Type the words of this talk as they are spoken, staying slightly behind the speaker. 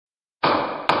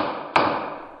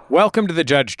Welcome to the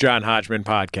Judge John Hodgman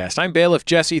podcast. I'm bailiff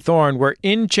Jesse Thorne. We're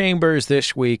in chambers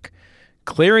this week,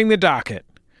 clearing the docket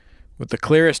with the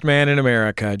clearest man in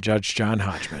America, Judge John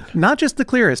Hodgman. Not just the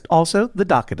clearest, also the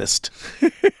docketest.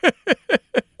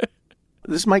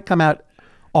 This might come out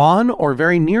on or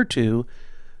very near to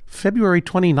February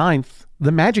 29th,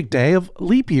 the magic day of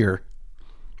leap year.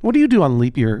 What do you do on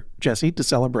leap year, Jesse, to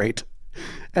celebrate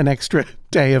an extra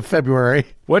day of February?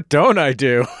 What don't I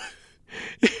do?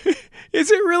 Is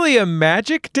it really a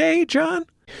magic day, John?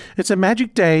 It's a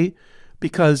magic day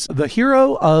because the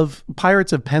hero of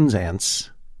Pirates of Penzance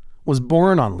was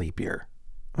born on leap year.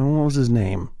 And what was his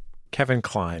name? Kevin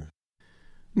Kline.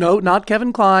 No, not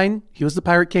Kevin Kline. He was the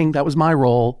Pirate King. That was my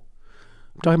role.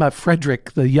 I'm talking about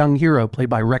Frederick, the young hero played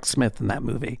by Rex Smith in that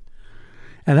movie.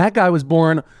 And that guy was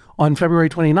born on February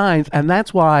 29th, and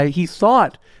that's why he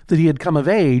thought that he had come of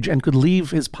age and could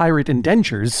leave his pirate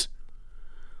indentures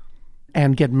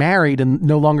and get married and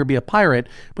no longer be a pirate.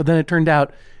 But then it turned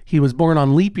out he was born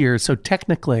on leap year, so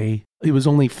technically he was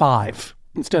only 5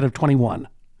 instead of 21.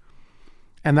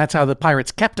 And that's how the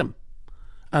pirates kept him.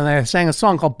 And I sang a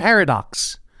song called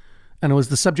Paradox, and it was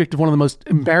the subject of one of the most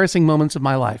embarrassing moments of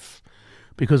my life.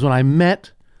 Because when I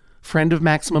met friend of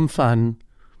Maximum Fun,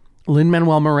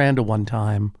 Lin-Manuel Miranda, one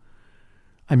time,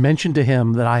 I mentioned to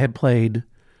him that I had played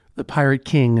the Pirate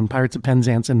King in Pirates of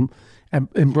Penzance in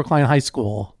Brookline High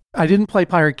School. I didn't play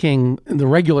Pirate King in the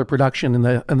regular production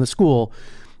in the school.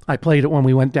 I played it when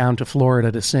we went down to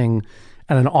Florida to sing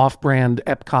at an off-brand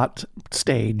Epcot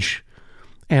stage.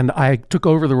 And I took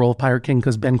over the role of Pirate King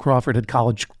because Ben Crawford had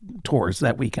college tours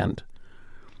that weekend.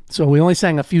 So we only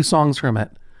sang a few songs from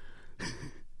it.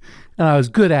 And I was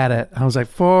good at it. I was like,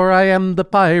 "For I am the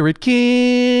Pirate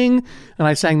King." And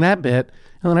I sang that bit.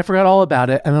 And then I forgot all about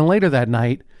it. And then later that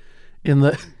night, in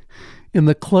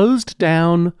the closed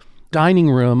down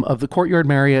dining room of the Courtyard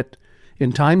Marriott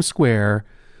in Times Square,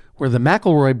 where the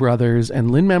McElroy brothers and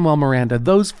Lin-Manuel Miranda,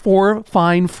 those 4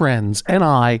 fine friends, and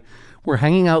I were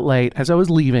hanging out late. As I was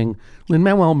leaving,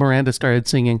 Lin-Manuel Miranda started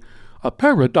singing, a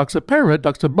paradox,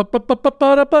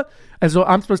 ba-ba-ba-ba-da-ba," as though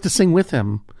I'm supposed to sing with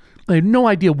him. I had no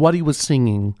idea what he was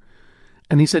singing.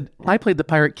 And he said, "I played the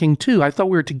Pirate King too. I thought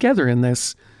we were together in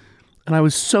this." And I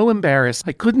was so embarrassed.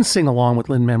 I couldn't sing along with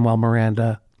Lin-Manuel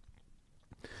Miranda.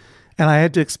 And I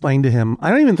had to explain to him. I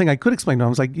don't even think I could explain to him. I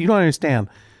was like, "You don't understand.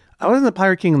 I wasn't the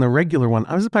Pirate King in the regular one.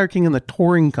 I was the Pirate King in the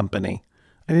touring company.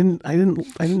 I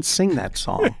didn't sing that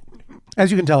song."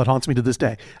 As you can tell, it haunts me to this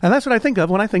day. And that's what I think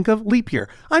of when I think of leap year.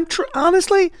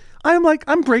 Honestly,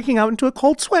 I'm breaking out into a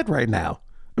cold sweat right now.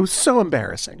 It was so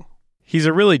embarrassing. He's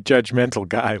a really judgmental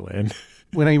guy, Lynn.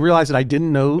 When I realized that I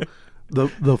didn't know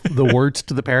the words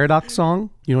to the Paradox song,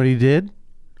 you know what he did?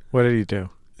 What did he do?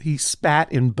 He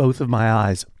spat in both of my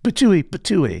eyes. Patooey,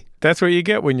 patooey. That's what you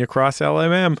get when you cross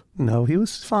LMM. No, he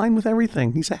was fine with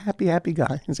everything. He's a happy, happy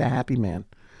guy. He's a happy man.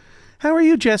 How are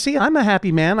you, Jesse? I'm a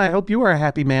happy man. I hope you are a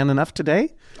happy man enough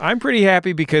today. I'm pretty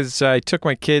happy because I took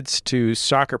my kids to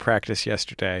soccer practice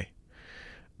yesterday,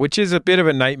 which is a bit of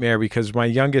a nightmare because my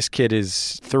youngest kid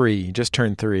is 3, just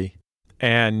turned 3.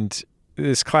 And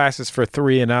this class is for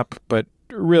 3 and up, but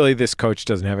really this coach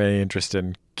doesn't have any interest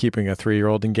in keeping a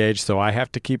 3-year-old engaged, so I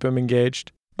have to keep him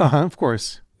engaged. Of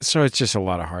course. So it's just a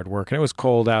lot of hard work, and it was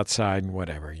cold outside and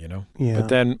whatever, you know? Yeah. But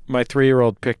then my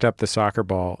 3-year-old picked up the soccer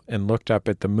ball and looked up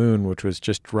at the moon, which was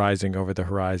just rising over the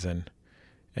horizon,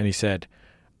 and he said,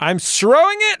 "I'm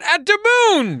throwing it at the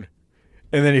moon!"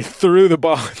 And then he threw the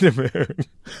ball at the moon.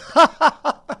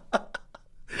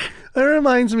 That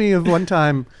reminds me of one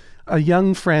time, a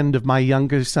young friend of my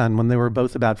younger son, when they were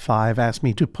both about 5, asked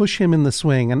me to push him in the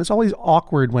swing. And it's always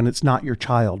awkward when it's not your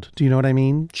child. Do you know what I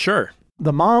mean? Sure.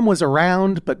 The mom was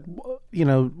around, but,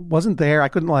 wasn't there. I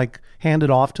couldn't, hand it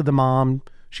off to the mom.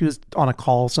 She was on a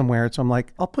call somewhere. So I'm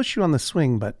like, "I'll push you on the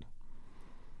swing, but,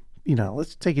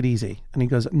 let's take it easy." And he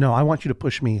goes, "No, I want you to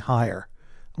push me higher."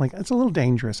 I'm like, "It's a little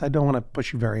dangerous. I don't want to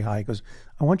push you very high." He goes,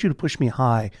 "I want you to push me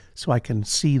high so I can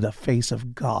see the face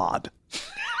of God."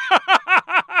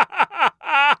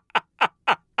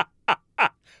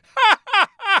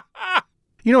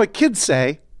 You know what kids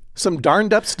say? Some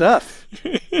darned up stuff.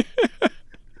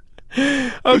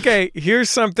 Okay,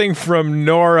 here's something from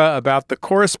Nora about the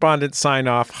correspondence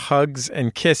sign-off hugs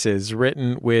and kisses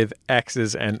written with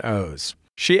X's and O's.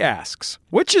 She asks,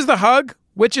 "Which is the hug?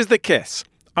 Which is the kiss?"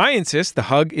 I insist the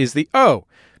hug is the O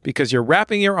because you're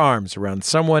wrapping your arms around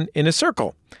someone in a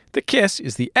circle. The kiss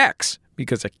is the X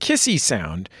because a kissy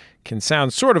sound can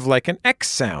sound sort of like an X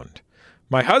sound.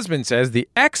 My husband says the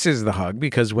X is the hug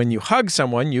because when you hug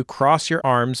someone, you cross your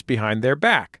arms behind their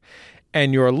back,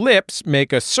 and your lips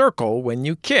make a circle when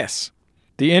you kiss.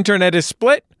 The internet is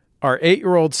split, Our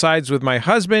 8-year-old sides with my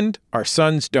husband. Our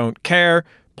sons don't care.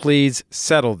 Please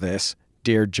settle this,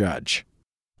 dear judge.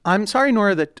 I'm sorry,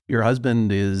 Nora, that your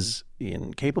husband is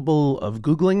incapable of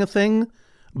Googling a thing,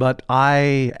 but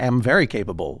I am very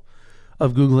capable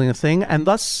of Googling a thing, and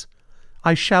thus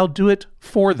I shall do it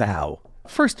for thou.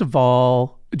 First of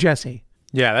all, Jesse.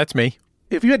 Yeah, that's me.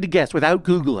 If you had to guess without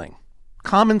Googling,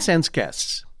 common sense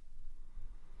guess,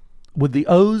 would the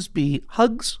O's be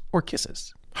hugs or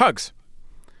kisses? Hugs.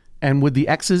 And would the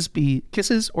X's be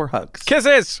kisses or hugs?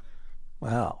 Kisses!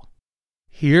 Well,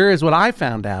 here is what I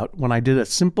found out when I did a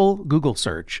simple Google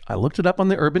search. I looked it up on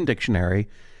the Urban Dictionary,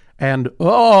 and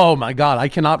oh my God, I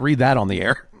cannot read that on the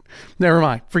air. Never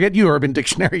mind. Forget you, Urban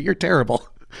Dictionary. You're terrible.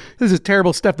 This is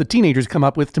terrible stuff the teenagers come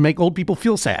up with to make old people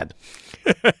feel sad.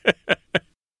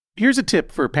 Here's a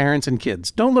tip for parents and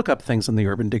kids. Don't look up things in the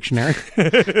Urban Dictionary.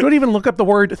 Don't even look up the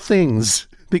word things,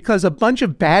 because a bunch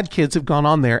of bad kids have gone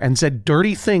on there and said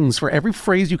dirty things for every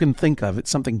phrase you can think of. It's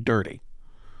something dirty.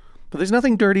 But there's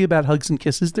nothing dirty about hugs and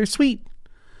kisses. They're sweet.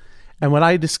 And what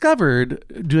I discovered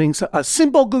doing a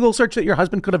simple Google search that your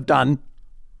husband could have done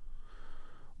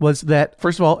was that,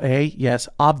 first of all, yes,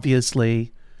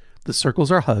 obviously the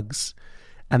circles are hugs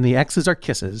and the X's are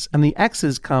kisses. And the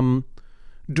X's come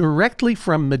directly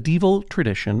from medieval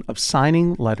tradition of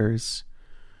signing letters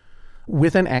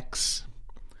with an X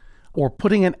or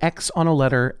putting an X on a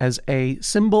letter as a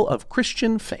symbol of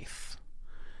Christian faith.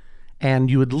 And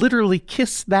you would literally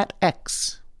kiss that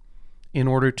X in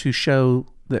order to show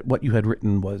that what you had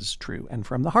written was true and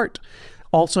from the heart.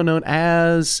 Also known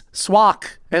as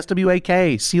SWAK,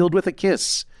 S-W-A-K, sealed with a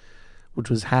kiss, which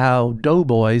was how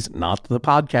doughboys, not the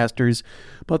podcasters,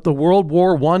 but the World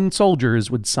War I soldiers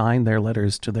would sign their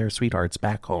letters to their sweethearts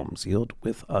back home, sealed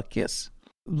with a kiss.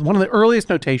 One of the earliest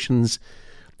notations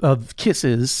of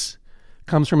kisses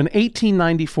comes from an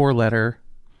 1894 letter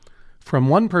from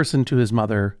one person to his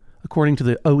mother. According to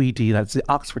the OED, that's the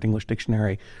Oxford English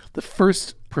Dictionary, the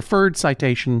first preferred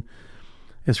citation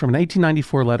is from an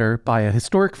 1894 letter by a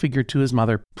historic figure to his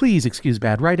mother. Please excuse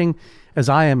bad writing, as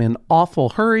I am in awful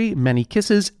hurry. Many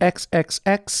kisses,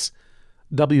 XXX,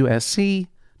 WSC.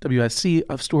 WSC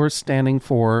of stores standing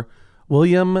for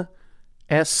William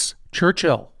S.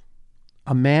 Churchill,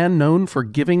 a man known for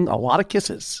giving a lot of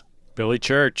kisses. Billy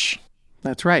Church.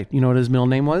 That's right. You know what his middle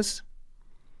name was?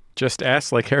 Just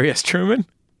S, like Harry S. Truman?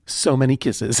 So Many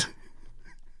Kisses.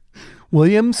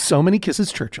 William So Many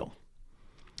Kisses Churchill.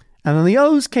 And then the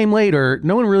O's came later.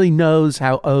 No one really knows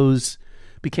how O's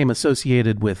became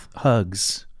associated with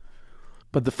hugs.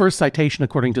 But the first citation,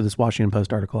 according to this Washington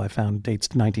Post article I found, dates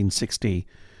to 1960.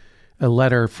 A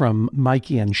letter from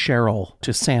Mikey and Cheryl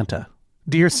to Santa.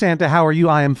 Dear Santa, how are you?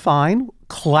 I am fine.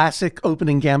 Classic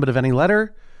opening gambit of any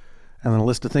letter. And then a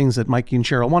list of things that Mikey and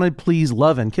Cheryl wanted. Please,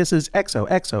 love and kisses.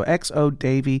 XOXOXO,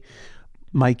 Davy,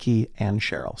 Mikey, and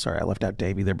Cheryl. Sorry, I left out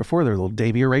Davy there before. There's a little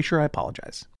Davy erasure. I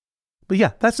apologize. But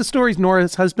yeah, that's the story.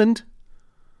 Nora's husband.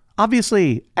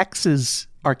 Obviously, X's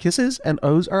are kisses and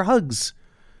O's are hugs.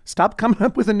 Stop coming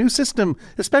up with a new system,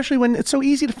 especially when it's so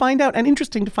easy to find out and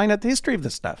interesting to find out the history of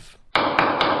this stuff.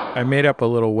 I made up a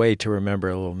little way to remember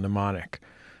a little mnemonic.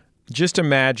 Just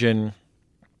imagine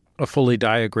a fully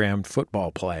diagrammed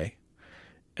football play.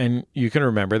 And you can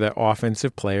remember that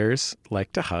offensive players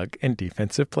like to hug and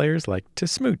defensive players like to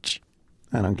smooch.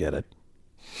 I don't get it.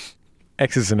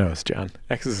 X's and O's, John.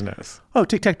 X's and O's. Oh,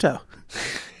 tic-tac-toe.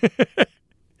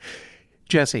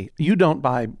 Jesse, you don't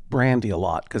buy brandy a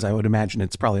lot because I would imagine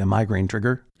it's probably a migraine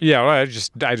trigger. Yeah, well, I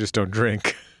just don't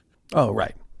drink. Oh,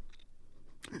 right.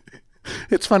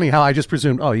 It's funny how I just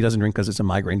presumed, oh, he doesn't drink because it's a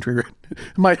migraine trigger.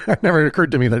 It never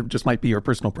occurred to me that it just might be your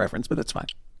personal preference, but that's fine.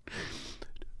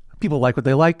 People like what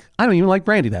they like. I don't even like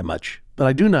brandy that much, but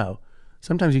I do know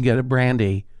sometimes you get a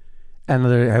brandy and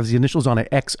it has the initials on it,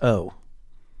 XO.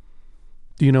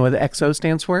 Do you know what the XO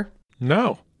stands for?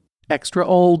 No. Extra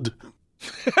old.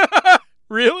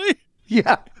 Really?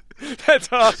 Yeah.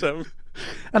 That's awesome.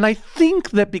 And I think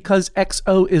that because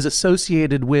XO is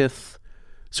associated with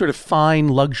sort of fine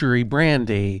luxury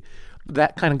brandy,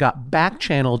 that kind of got back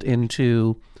channeled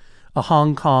into a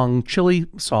Hong Kong chili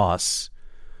sauce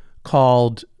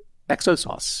called XO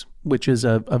sauce, which is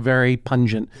a very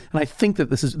pungent. And I think that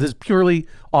this is purely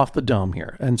off the dome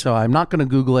here. And so I'm not going to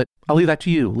Google it. I'll leave that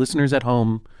to you, listeners at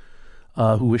home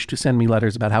who wish to send me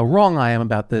letters about how wrong I am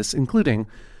about this, including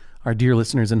our dear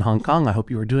listeners in Hong Kong. I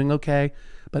hope you are doing okay.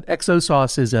 But XO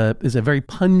sauce is a very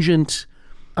pungent,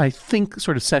 I think,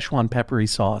 sort of Szechuan peppery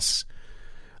sauce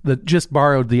that just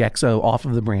borrowed the XO off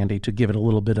of the brandy to give it a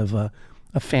little bit of a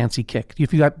fancy kick.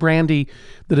 If you got brandy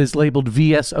that is labeled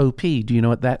VSOP, do you know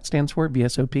what that stands for?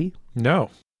 VSOP? No.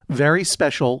 Very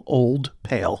special old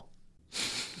pale.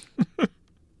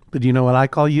 But you know what I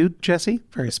call you, Jesse?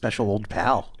 Very special old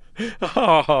pal.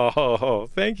 Oh,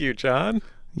 thank you, John.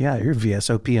 Yeah, you're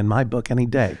VSOP in my book any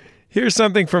day. Here's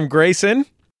something from Grayson.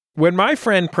 When my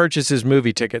friend purchases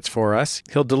movie tickets for us,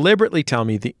 he'll deliberately tell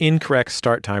me the incorrect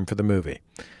start time for the movie.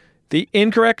 The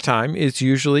incorrect time is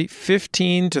usually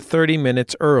 15 to 30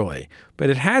 minutes early, but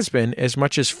it has been as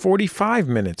much as 45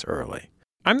 minutes early.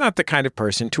 I'm not the kind of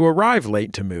person to arrive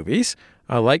late to movies.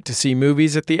 I like to see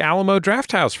movies at the Alamo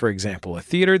Drafthouse, for example, a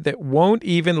theater that won't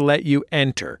even let you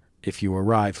enter if you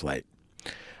arrive late.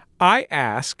 I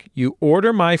ask you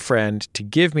order my friend to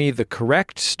give me the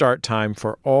correct start time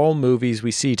for all movies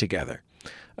we see together.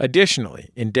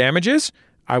 Additionally, in damages,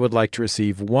 I would like to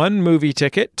receive one movie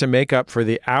ticket to make up for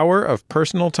the hour of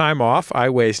personal time off I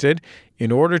wasted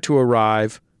in order to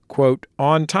arrive, quote,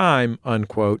 on time,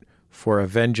 unquote, for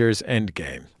Avengers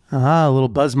Endgame. A little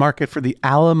buzz market for the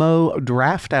Alamo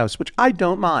Drafthouse, which I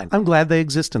don't mind. I'm glad they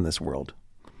exist in this world.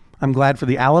 I'm glad for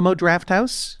the Alamo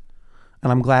Drafthouse,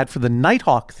 and I'm glad for the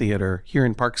Nighthawk Theater here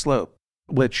in Park Slope,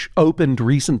 which opened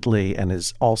recently and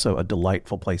is also a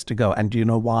delightful place to go. And do you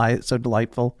know why it's so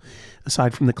delightful?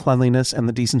 Aside from the cleanliness and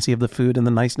the decency of the food and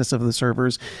the niceness of the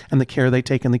servers and the care they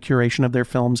take in the curation of their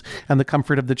films and the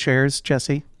comfort of the chairs,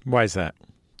 Jesse? Why is that?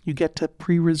 You get to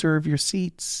pre-reserve your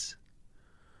seats.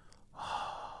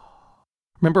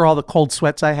 Remember all the cold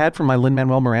sweats I had from my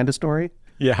Lin-Manuel Miranda story?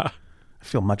 Yeah. I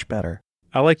feel much better.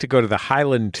 I like to go to the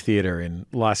Highland Theater in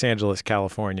Los Angeles,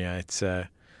 California. It's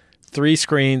 3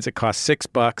 screens. It costs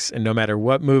 $6, and no matter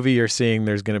what movie you're seeing,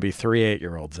 there's going to be 3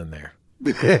 8-year-olds in there.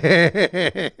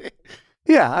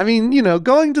 Yeah, I mean, you know,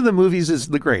 going to the movies is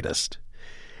the greatest.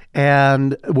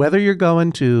 And whether you're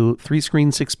going to 3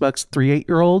 screens, $6, 3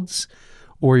 8-year-olds,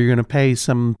 or you're going to pay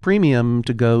some premium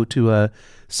to go to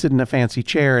sit in a fancy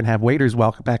chair and have waiters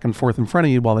walk back and forth in front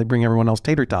of you while they bring everyone else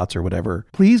tater tots or whatever,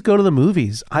 please go to the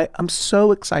movies. I'm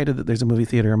so excited that there's a movie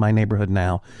theater in my neighborhood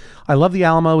now. I love the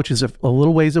Alamo, which is a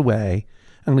little ways away.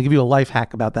 I'm going to give you a life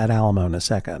hack about that Alamo in a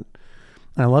second.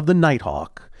 And I love the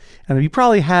Nighthawk. And you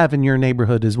probably have in your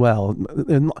neighborhood as well.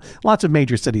 In lots of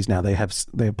major cities now, they have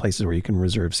places where you can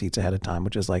reserve seats ahead of time,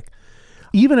 which is like,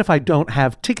 even if I don't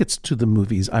have tickets to the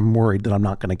movies, I'm worried that I'm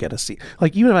not going to get a seat.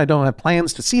 Like, even if I don't have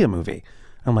plans to see a movie,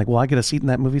 I'm like, will I get a seat in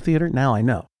that movie theater? Now I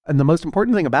know. And the most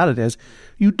important thing about it is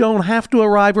you don't have to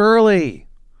arrive early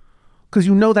because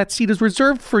you know that seat is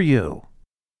reserved for you.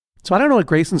 So I don't know what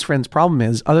Grayson's friend's problem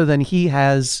is other than he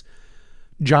has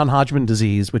John Hodgman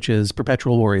disease, which is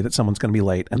perpetual worry that someone's going to be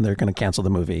late and they're going to cancel the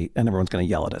movie and everyone's going to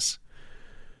yell at us.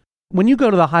 When you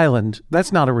go to the Highland,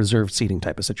 that's not a reserved seating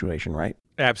type of situation, right?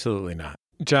 Absolutely not.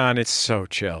 John, it's so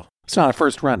chill. It's not a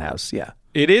first run house, yeah.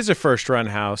 It is a first run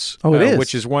house, Oh, it is?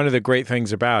 which is one of the great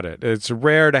things about it. It's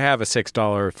rare to have a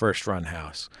 $6 first run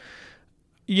house.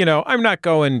 You know, I'm not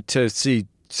going to see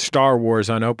Star Wars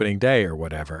on opening day or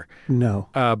whatever. No.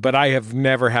 But I have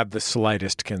never had the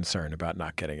slightest concern about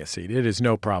not getting a seat. It is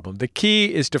no problem. The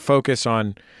key is to focus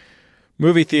on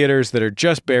movie theaters that are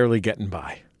just barely getting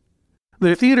by.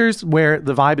 There are theaters where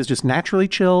the vibe is just naturally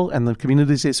chill and the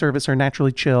communities they service are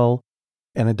naturally chill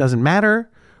and it doesn't matter.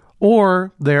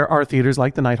 Or there are theaters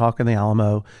like the Nighthawk and the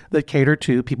Alamo that cater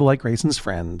to people like Grayson's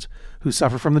friend who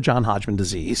suffer from the John Hodgman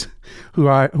disease, who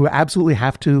absolutely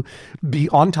have to be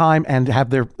on time and have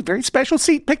their very special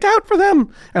seat picked out for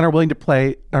them and are willing to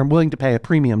pay a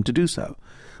premium to do so.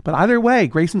 But either way,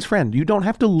 Grayson's friend, you don't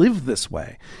have to live this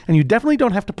way. And you definitely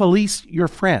don't have to police your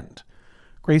friend.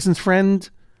 Grayson's friend,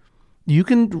 you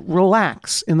can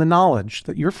relax in the knowledge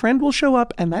that your friend will show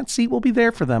up and that seat will be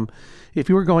there for them if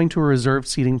you are going to a reserved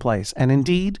seating place. And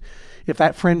indeed, if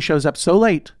that friend shows up so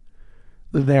late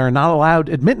that they are not allowed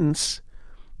admittance,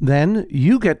 then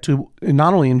you get to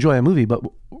not only enjoy a movie, but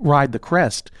ride the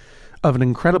crest of an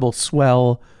incredible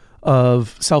swell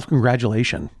of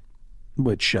self-congratulation,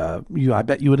 which I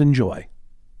bet you would enjoy.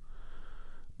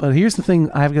 But here's the thing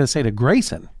I've got to say to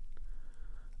Grayson.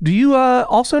 Do you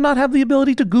also not have the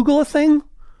ability to Google a thing?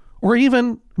 Or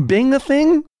even Bing a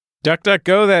thing?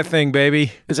 DuckDuckGo that thing,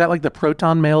 baby. Is that like the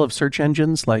Proton Mail of search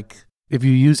engines? Like, if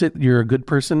you use it, you're a good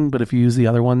person, but if you use the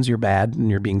other ones, you're bad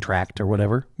and you're being tracked or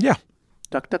whatever? Yeah.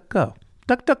 DuckDuckGo.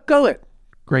 DuckDuckGo it.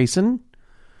 Grayson,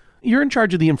 you're in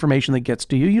charge of the information that gets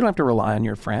to you. You don't have to rely on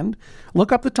your friend.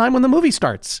 Look up the time when the movie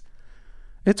starts.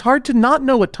 It's hard to not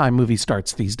know what time movie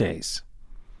starts these days.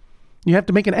 You have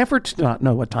to make an effort to not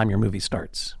know what time your movie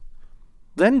starts.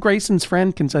 Then Grayson's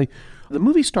friend can say, the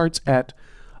movie starts at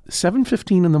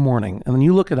 7:15 in the morning. And then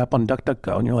you look it up on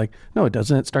DuckDuckGo and you're like, no, it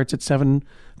doesn't. It starts at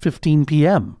 7:15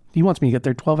 p.m. He wants me to get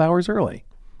there 12 hours early.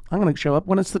 I'm going to show up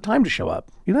when it's the time to show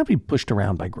up. You don't have to be pushed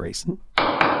around by Grayson.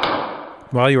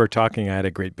 While you were talking, I had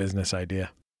a great business idea.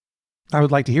 I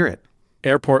would like to hear it.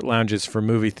 airport lounges for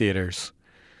movie theaters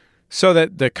so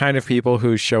that the kind of people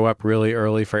who show up really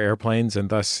early for airplanes and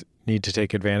thus need to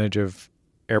take advantage of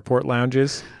airport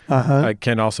lounges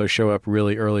can also show up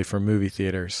really early for movie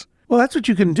theaters. Well, that's what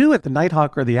you can do at the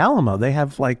Nighthawk or the Alamo. They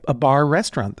have like a bar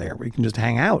restaurant there where you can just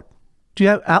hang out. Do you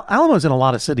have Alamo's in a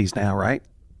lot of cities now, right?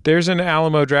 There's an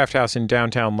Alamo Drafthouse in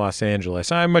downtown Los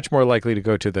Angeles. I'm much more likely to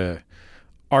go to the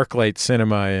ArcLight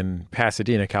Cinema in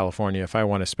Pasadena, California, if I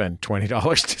want to spend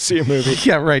 $20 to see a movie.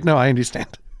 Yeah, right. No, I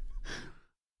understand.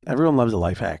 Everyone loves a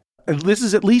life hack. This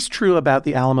is at least true about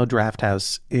the Alamo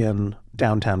Drafthouse in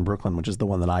downtown Brooklyn, which is the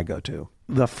one that I go to.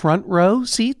 The front row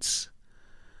seats,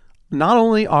 not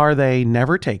only are they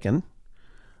never taken,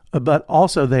 but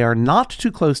also they are not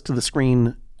too close to the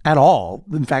screen at all.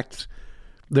 In fact,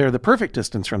 they're the perfect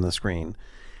distance from the screen.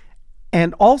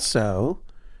 And also,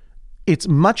 it's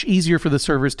much easier for the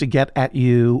servers to get at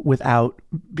you without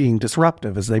being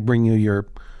disruptive as they bring you your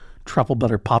truffle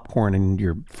butter popcorn and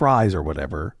your fries or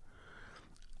whatever.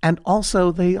 And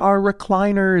also, they are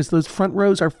recliners. Those front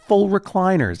rows are full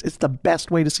recliners. It's the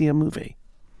best way to see a movie.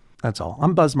 That's all.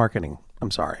 I'm buzz marketing. I'm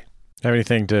sorry. Have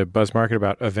anything to buzz market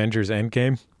about Avengers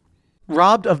Endgame?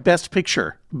 Robbed of Best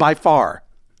Picture, by far.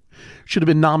 Should have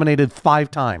been nominated 5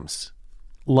 times.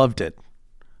 Loved it.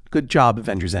 Good job,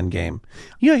 Avengers Endgame.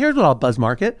 You know, here's what I'll buzz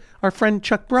market. Our friend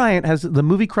Chuck Bryant has the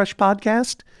Movie Crush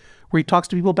podcast where he talks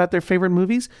to people about their favorite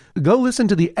movies. Go listen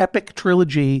to the epic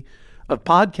trilogy of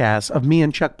podcasts of me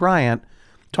and Chuck Bryant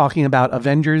talking about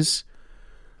Avengers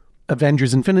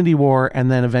Infinity War, and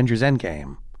then Avengers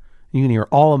Endgame. You can hear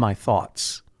all of my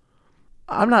thoughts.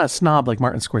 I'm not a snob like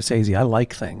Martin Scorsese. I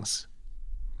like things.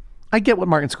 I get what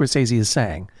Martin Scorsese is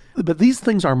saying. But these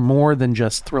things are more than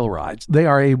just thrill rides. They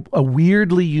are a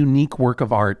weirdly unique work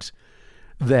of art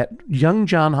that young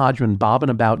John Hodgman bobbing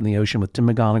about in the ocean with Tim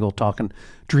McGonigal talking,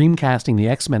 dreamcasting the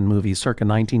X-Men movies circa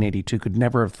 1982 could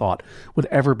never have thought would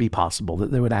ever be possible, that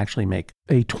they would actually make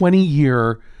a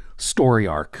 20-year story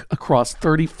arc across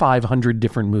 3,500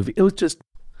 different movies. It was just,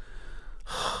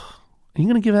 are you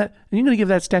going to give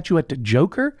that statuette to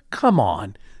Joker? Come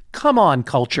on,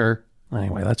 culture.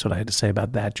 Anyway, that's what I had to say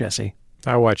about that, Jesse.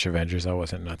 I watched Avengers. I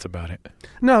wasn't nuts about it.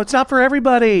 No, it's not for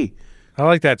everybody. I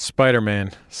like that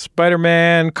Spider-Man.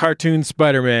 Spider-Man, cartoon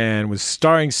Spider-Man, was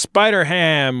starring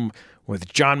Spider-Ham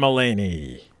with John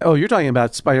Mulaney. Oh, you're talking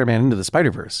about Spider-Man Into the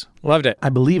Spider-Verse. Loved it. I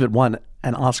believe it won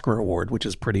an Oscar award, which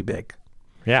is pretty big.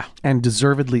 Yeah. And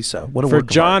deservedly so. What a for work of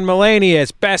John art. Mulaney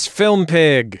as Best Film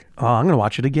Pig. Oh, I'm going to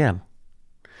watch it again.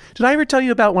 Did I ever tell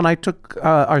you about when I took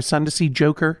our son to see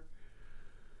Joker?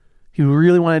 He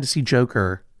really wanted to see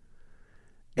Joker,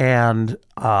 and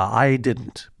I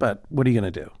didn't. But what are you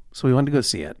going to do? So we went to go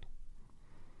see it.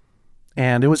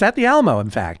 And it was at the Alamo, in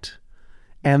fact.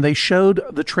 And they showed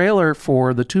the trailer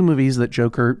for the 2 movies that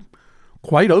Joker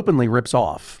quite openly rips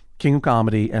off, King of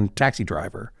Comedy and Taxi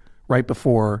Driver, right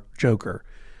before Joker.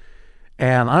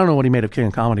 And I don't know what he made of King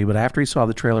of Comedy, but after he saw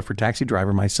the trailer for Taxi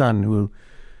Driver, my son, who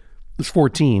was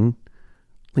 14,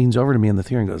 leans over to me in the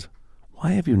theater and goes,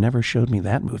 "Why have you never showed me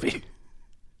that movie?"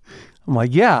 I'm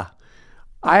like, yeah,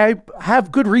 I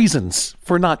have good reasons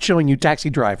for not showing you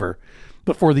Taxi Driver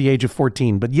before the age of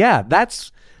 14. But yeah,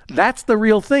 that's the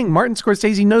real thing. Martin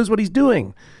Scorsese knows what he's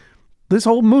doing. This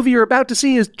whole movie you're about to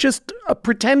see is just a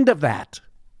pretend of that.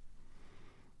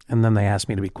 And then they asked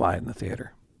me to be quiet in the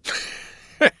theater.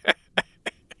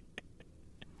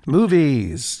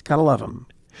 Movies. Gotta love them.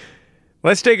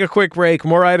 Let's take a quick break.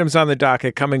 More items on the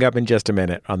docket coming up in just a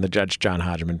minute on the Judge John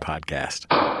Hodgman podcast.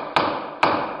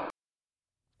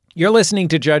 You're listening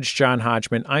to Judge John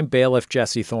Hodgman. I'm bailiff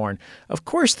Jesse Thorne. Of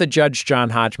course, the Judge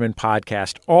John Hodgman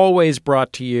podcast, always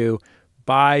brought to you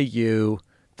by you,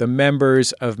 the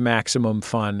members of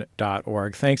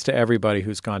MaximumFun.org. Thanks to everybody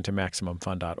who's gone to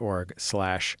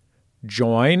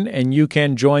MaximumFun.org/join, and you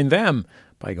can join them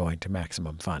by going to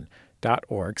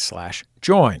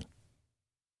MaximumFun.org/join.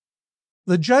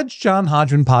 The Judge John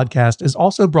Hodgman podcast is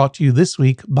also brought to you this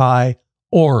week by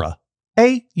Aura.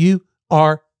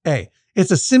 A-U-R-A.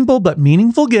 It's a simple but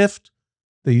meaningful gift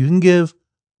that you can give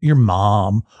your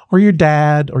mom or your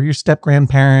dad or your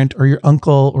step-grandparent or your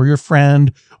uncle or your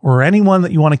friend or anyone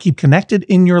that you want to keep connected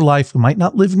in your life who might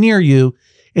not live near you.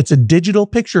 It's a digital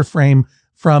picture frame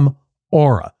from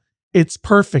Aura. It's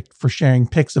perfect for sharing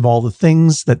pics of all the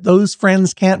things that those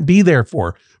friends can't be there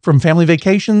for, from family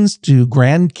vacations to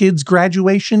grandkids'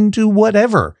 graduation to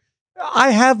whatever.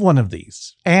 I have one of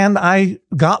these, and I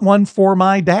got one for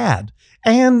my dad.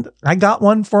 And I got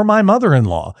one for my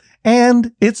mother-in-law,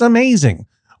 and it's amazing.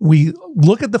 We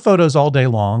look at the photos all day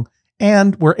long,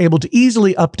 and we're able to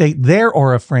easily update their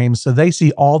Aura frames so they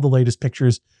see all the latest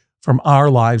pictures from our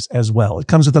lives as well. It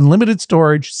comes with unlimited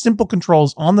storage, simple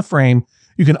controls on the frame.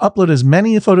 You can upload as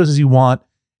many photos as you want,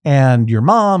 and your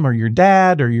mom or your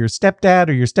dad or your stepdad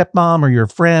or your stepmom or your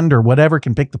friend or whatever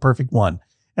can pick the perfect one.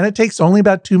 And it takes only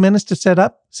about 2 minutes to set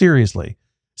up. Seriously.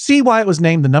 See why it was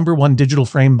named the #1 digital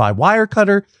frame by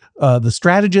Wirecutter, The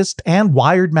Strategist, and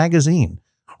Wired Magazine.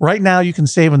 Right now, you can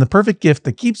save on the perfect gift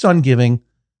that keeps on giving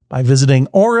by visiting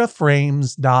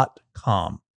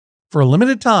auraframes.com. For a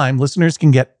limited time, listeners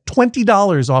can get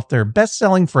 $20 off their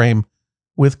best-selling frame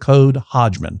with code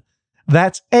Hodgman.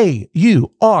 That's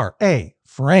AURA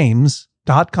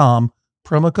frames.com,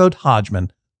 promo code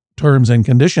Hodgman. Terms and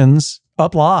conditions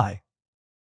apply.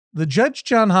 The Judge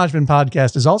John Hodgman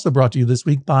podcast is also brought to you this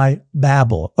week by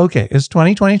Babbel. Okay, it's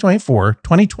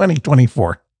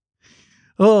 2020-24.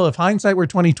 Oh, if hindsight were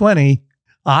 2020,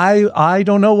 I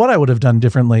don't know what I would have done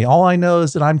differently. All I know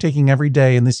is that I'm taking every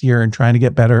day in this year and trying to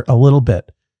get better a little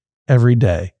bit every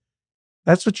day.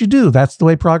 That's what you do. That's the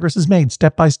way progress is made,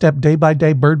 step by step, day by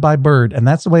day, bird by bird. And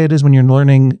that's the way it is when you're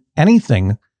learning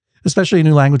anything, especially a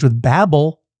new language with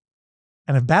Babbel.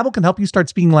 And if Babbel can help you start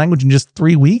speaking language in just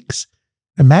 3 weeks,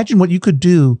 imagine what you could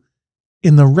do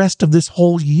in the rest of this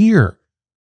whole year.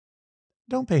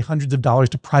 Don't pay hundreds of dollars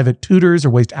to private tutors or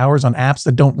waste hours on apps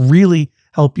that don't really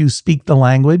help you speak the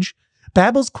language.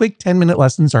 Babbel's quick 10-minute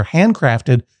lessons are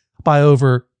handcrafted by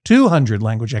over 200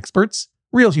 language experts,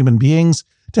 real human beings,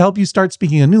 to help you start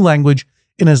speaking a new language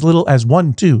in as little as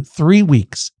 1, 2, 3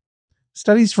 weeks.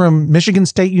 Studies from Michigan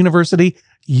State University,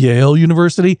 Yale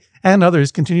University, and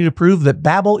others continue to prove that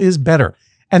Babbel is better.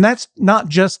 And that's not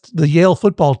just the Yale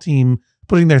football team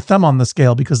putting their thumb on the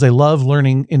scale because they love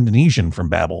learning Indonesian from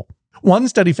Babbel. One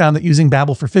study found that using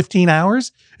Babbel for 15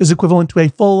 hours is equivalent to a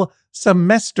full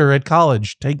semester at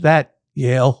college. Take that,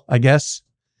 Yale, I guess.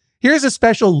 Here's a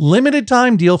special limited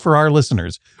time deal for our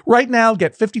listeners. Right now,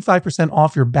 get 55%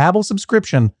 off your Babbel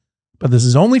subscription, but this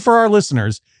is only for our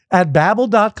listeners at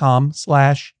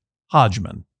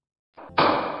babbel.com/Hodgman.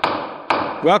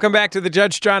 Welcome back to the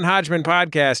Judge John Hodgman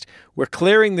podcast. We're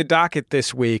clearing the docket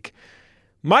this week.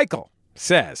 Michael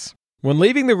says, when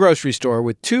leaving the grocery store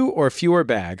with 2 or fewer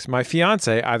bags, my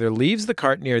fiance either leaves the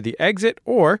cart near the exit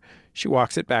or she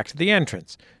walks it back to the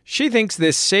entrance. She thinks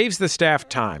this saves the staff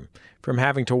time from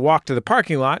having to walk to the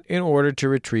parking lot in order to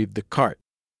retrieve the cart.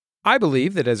 I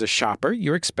believe that as a shopper,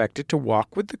 you're expected to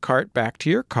walk with the cart back to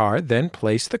your car, then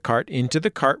place the cart into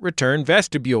the cart return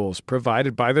vestibules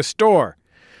provided by the store.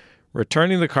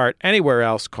 Returning the cart anywhere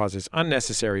else causes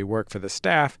unnecessary work for the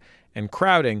staff and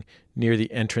crowding near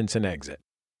the entrance and exit.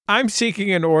 I'm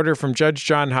seeking an order from Judge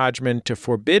John Hodgman to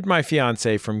forbid my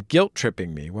fiancé from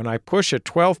guilt-tripping me when I push a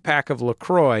 12-pack of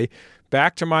LaCroix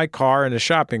back to my car in a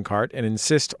shopping cart and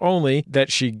insist only that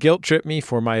she guilt-trip me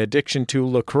for my addiction to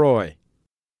LaCroix.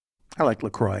 I like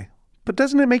LaCroix. But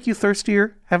doesn't it make you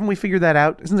thirstier? Haven't we figured that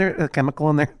out? Isn't there a chemical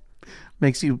in there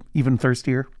makes you even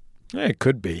thirstier? It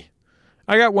could be.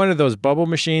 I got one of those bubble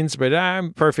machines, but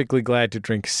I'm perfectly glad to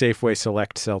drink Safeway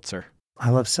Select Seltzer. I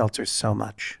love seltzers so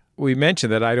much. We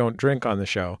mentioned that I don't drink on the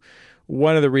show.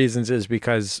 One of the reasons is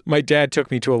because my dad took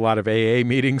me to a lot of AA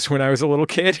meetings when I was a little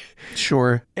kid.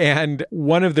 Sure. And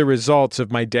one of the results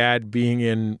of my dad being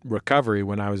in recovery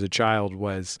when I was a child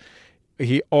was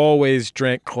he always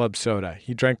drank club soda.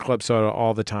 He drank club soda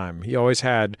all the time. He always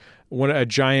had a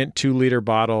giant 2-liter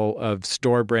bottle of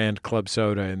store brand club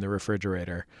soda in the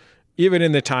refrigerator. Even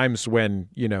in the times when,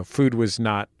 food was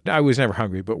not, I was never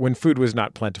hungry, but when food was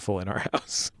not plentiful in our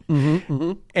house. Mm-hmm,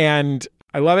 mm-hmm. And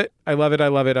I love it. I love it. I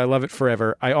love it. I love it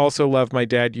forever. I also love my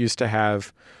dad used to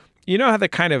have, you know how the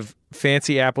kind of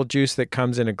fancy apple juice that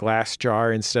comes in a glass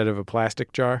jar instead of a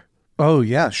plastic jar? Oh,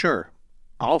 yeah, sure.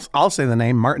 I'll say the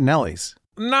name, Martinelli's.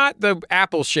 Not the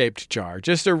apple-shaped jar,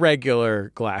 just a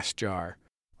regular glass jar.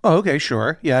 Oh, okay,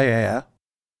 sure. Yeah.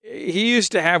 He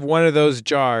used to have one of those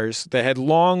jars that had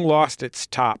long lost its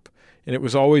top, and it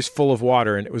was always full of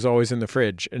water, and it was always in the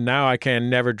fridge. And now I can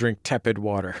never drink tepid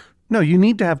water. No, you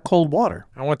need to have cold water.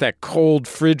 I want that cold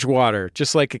fridge water,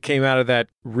 just like it came out of that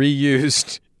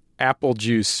reused apple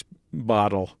juice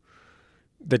bottle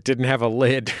that didn't have a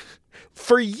lid.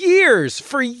 For years,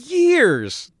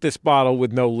 this bottle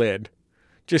with no lid,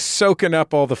 just soaking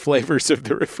up all the flavors of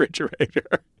the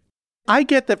refrigerator. I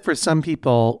get that for some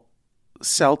people,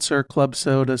 seltzer, club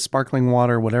soda, sparkling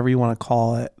water, whatever you want to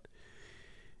call it,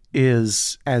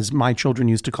 is, as my children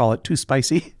used to call it, too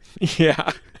spicy.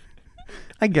 Yeah.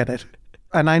 I get it.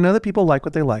 And I know that people like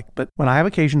what they like, but when I have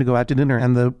occasion to go out to dinner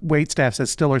and the wait staff says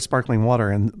still or sparkling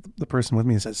water and the person with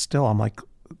me says still, I'm like,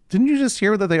 didn't you just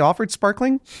hear that they offered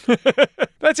sparkling?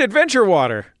 That's adventure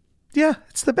water. Yeah,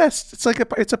 it's the best. It's like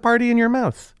it's a party in your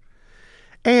mouth.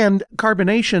 And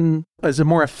carbonation is a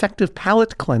more effective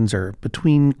palate cleanser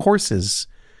between courses.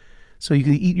 So you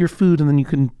can eat your food and then you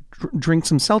can drink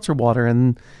some seltzer water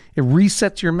and it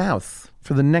resets your mouth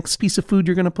for the next piece of food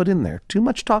you're going to put in there. Too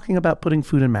much talking about putting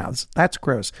food in mouths. That's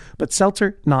gross. But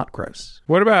seltzer, not gross.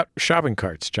 What about shopping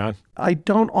carts, John? I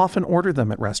don't often order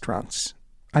them at restaurants.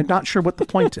 I'm not sure what the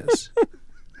point is.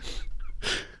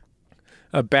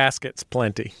 A basket's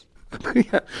plenty.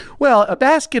 Yeah. Well, a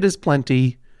basket is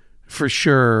plenty for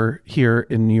sure here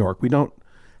in New York. We don't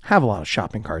have a lot of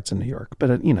shopping carts in New York.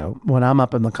 But, when I'm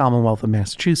up in the Commonwealth of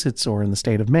Massachusetts or in the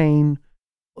state of Maine,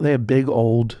 they have big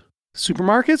old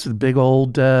supermarkets with big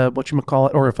old,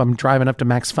 whatchamacallit, or if I'm driving up to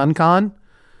Max FunCon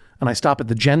and I stop at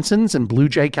the Jensen's in Blue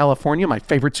Jay, California, my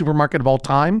favorite supermarket of all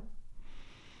time.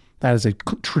 That is a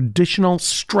traditional,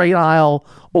 straight aisle,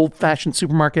 old-fashioned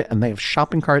supermarket, and they have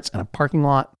shopping carts and a parking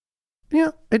lot. Yeah,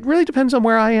 it really depends on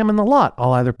where I am in the lot.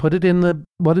 I'll either put it in the,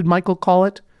 what did Michael call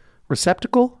it?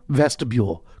 Receptacle?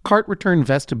 Vestibule. Cart return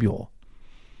vestibule.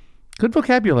 Good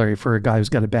vocabulary for a guy who's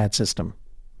got a bad system.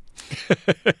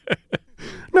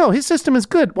 No, his system is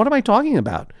good. What am I talking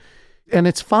about? And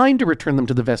it's fine to return them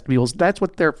to the vestibules. That's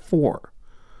what they're for.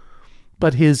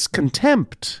 But his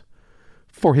contempt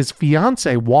for his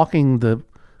fiance walking the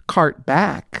cart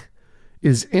back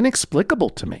is inexplicable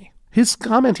to me. His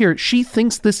comment here, she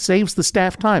thinks this saves the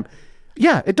staff time.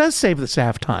 Yeah, it does save the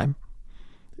staff time.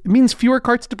 It means fewer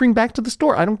carts to bring back to the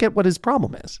store. I don't get what his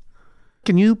problem is.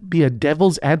 Can you be a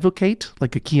devil's advocate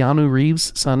like a Keanu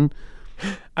Reeves son?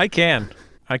 I can.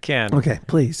 Okay,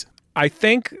 please. I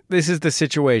think this is the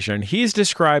situation. He's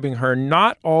describing her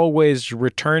not always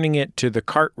returning it to the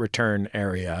cart return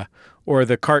area or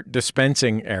the cart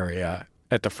dispensing area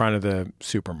at the front of the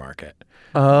supermarket.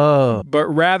 Oh. But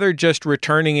rather just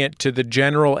returning it to the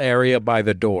general area by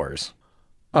the doors.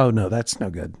 Oh, no, that's no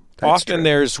good. That's Often true.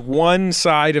 There's one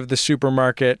side of the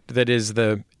supermarket that is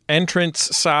the entrance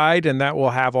side, and that will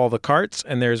have all the carts,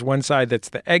 and there's one side that's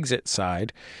the exit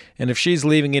side. And if she's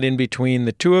leaving it in between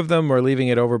the two of them or leaving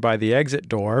it over by the exit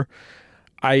door,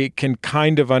 I can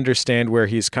kind of understand where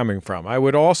he's coming from. I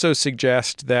would also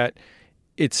suggest that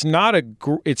it's not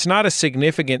a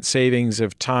significant savings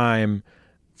of time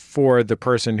for the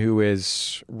person who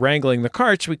is wrangling the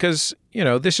carts because,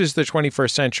 this is the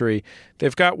 21st century.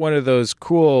 They've got one of those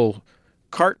cool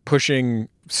cart pushing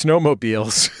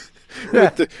snowmobiles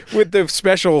with the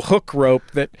special hook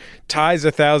rope that ties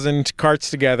 1,000 carts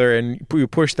together and you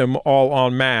push them all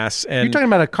en masse. And you're talking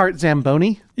about a cart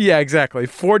Zamboni? Yeah, exactly.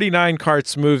 49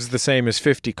 carts moves the same as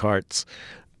 50 carts,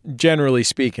 generally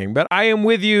speaking. But I am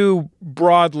with you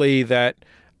broadly that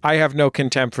I have no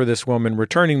contempt for this woman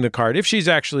returning the cart if she's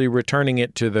actually returning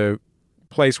it to the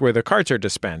place where the carts are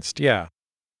dispensed. Yeah.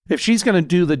 If she's going to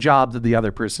do the job that the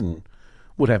other person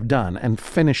would have done and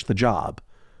finish the job.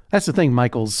 That's the thing,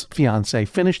 Michael's fiance.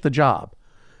 Finish the job.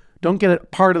 Don't get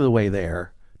it part of the way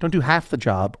there. Don't do half the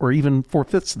job or even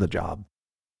 4/5 of the job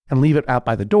and leave it out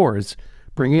by the doors.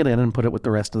 Bring it in and put it with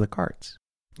the rest of the carts.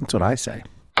 That's what I say.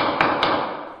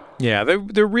 Yeah,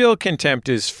 the real contempt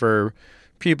is for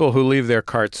people who leave their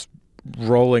carts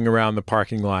rolling around the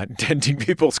parking lot, denting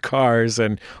people's cars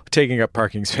and taking up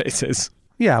parking spaces.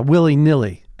 Yeah,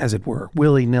 willy-nilly, as it were.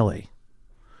 Willy-nilly.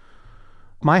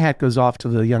 My hat goes off to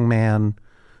the young man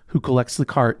who collects the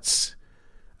carts,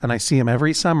 and I see him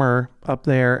every summer up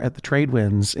there at the Trade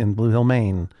Winds in Blue Hill,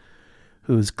 Maine,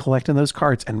 who's collecting those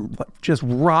carts and just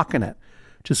rocking it,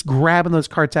 just grabbing those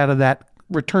carts out of that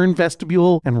return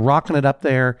vestibule and rocking it up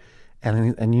there.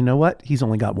 And you know what? He's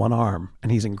only got one arm,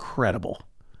 and he's incredible.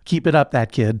 Keep it up,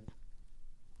 that kid.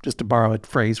 Just to borrow a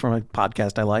phrase from a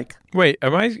podcast I like. Wait,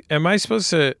 am I supposed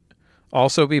to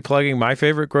also be plugging my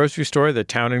favorite grocery store, the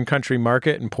Town and Country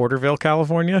Market in Porterville,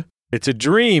 California? It's a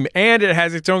dream, and it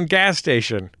has its own gas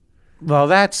station. Well,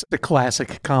 that's the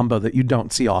classic combo that you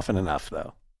don't see often enough,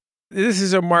 though. This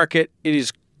is a market. It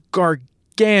is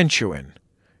gargantuan.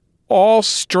 All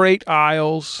straight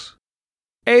aisles.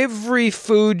 Every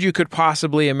food you could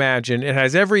possibly imagine. It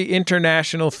has every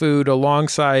international food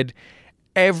alongside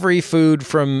every food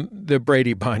from the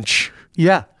Brady Bunch.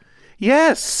 Yeah.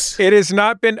 Yes. It has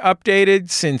not been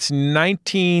updated since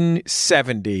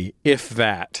 1970, if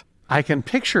that. I can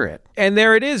picture it. And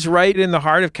there it is, right in the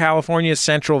heart of California's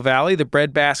Central Valley, the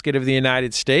breadbasket of the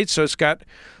United States. So it's got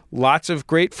lots of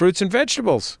great fruits and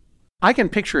vegetables. I can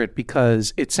picture it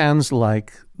because it sounds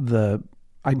like the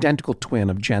identical twin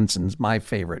of Jensen's, my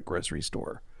favorite grocery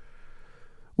store,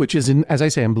 which is in, as I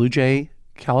say, in Blue Jay,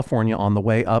 California, on the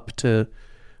way up to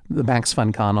the Max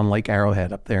FunCon on Lake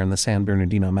Arrowhead up there in the San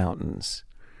Bernardino Mountains.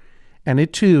 And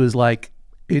it too is like,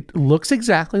 it looks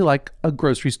exactly like a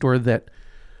grocery store that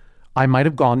I might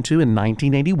have gone to in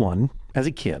 1981 as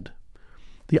a kid.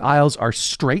 The aisles are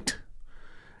straight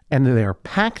and they're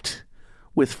packed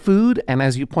with food. And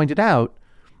as you pointed out,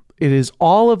 it is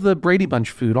all of the Brady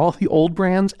Bunch food, all the old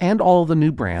brands and all of the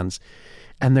new brands.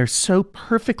 And they're so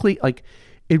perfectly, like,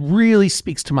 it really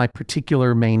speaks to my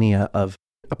particular mania of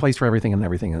a place for everything and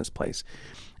everything in this place.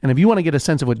 And if you want to get a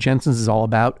sense of what Jensen's is all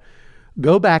about,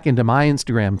 go back into my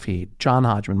Instagram feed, John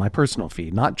Hodgman, my personal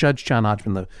feed, not Judge John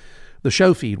Hodgman, the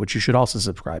show feed, which you should also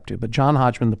subscribe to, but John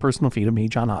Hodgman, the personal feed of me,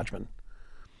 John Hodgman.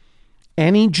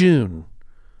 Any June,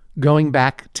 going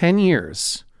back 10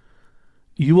 years,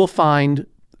 you will find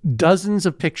dozens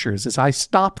of pictures. As I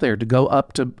stop there to go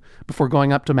up to, before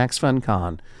going up to Max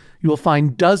FunCon, you will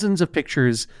find dozens of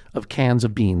pictures of cans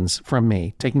of beans from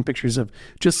me, taking pictures of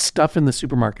just stuff in the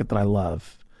supermarket that I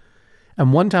love.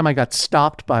 And one time I got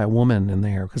stopped by a woman in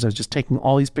there because I was just taking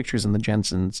all these pictures in the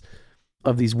Jensen's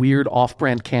of these weird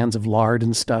off-brand cans of lard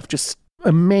and stuff, just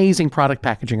amazing product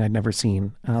packaging I'd never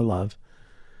seen and I love.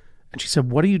 And she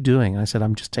said, "What are you doing?" And I said,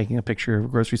 "I'm just taking a picture of a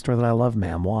grocery store that I love,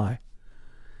 ma'am. Why?"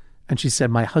 And she said,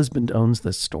 "My husband owns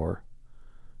this store."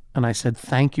 And I said,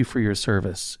 "Thank you for your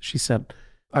service." She said,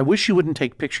 "I wish you wouldn't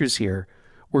take pictures here.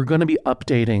 We're going to be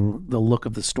updating the look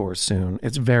of the store soon.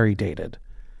 It's very dated."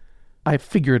 I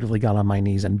figuratively got on my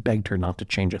knees and begged her not to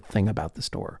change a thing about the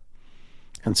store.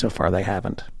 And so far they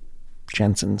haven't.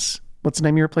 Jensen's. What's the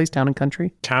name of your place? Town and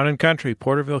Country? Town and Country,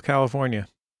 Porterville, California.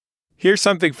 Here's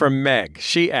something from Meg.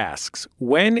 She asks,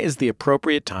 when is the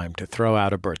appropriate time to throw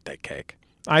out a birthday cake?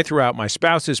 I threw out my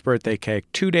spouse's birthday cake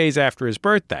 2 days after his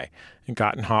birthday and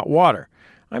got in hot water.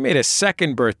 I made a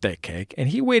second birthday cake, and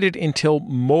he waited until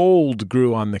mold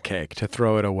grew on the cake to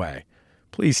throw it away.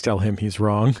 Please tell him he's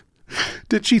wrong.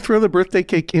 Did she throw the birthday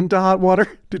cake into hot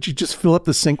water? Did she just fill up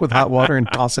the sink with hot water and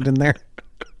toss it in there?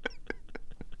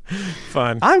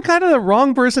 Fun. I'm kind of the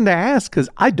wrong person to ask because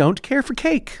I don't care for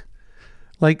cake.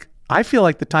 Like, I feel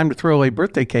like the time to throw away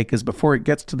birthday cake is before it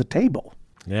gets to the table.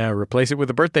 Yeah, replace it with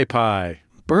a birthday pie.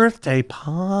 Birthday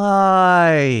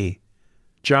pie.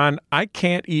 John, I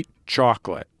can't eat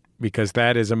chocolate because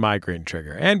that is a migraine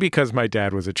trigger, and because my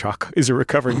dad was is a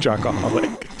recovering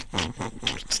chocoholic.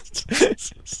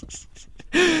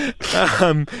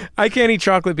 I can't eat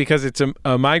chocolate because it's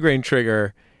a migraine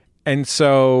trigger, and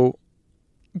so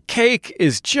cake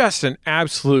is just an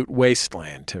absolute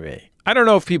wasteland to me. I don't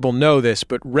know if people know this,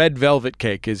 but red velvet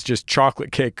cake is just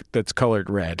chocolate cake that's colored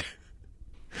red.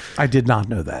 I did not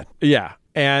know that. Yeah,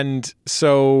 and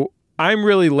so I'm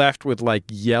really left with like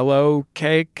yellow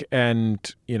cake and,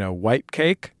 white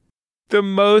cake. The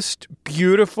most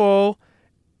beautiful,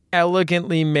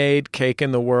 elegantly made cake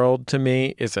in the world to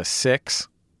me is a 6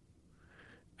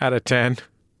 out of 10.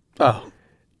 Oh.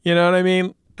 You know what I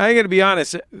mean? I got to be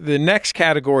honest. The next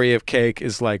category of cake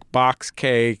is like box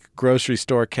cake, grocery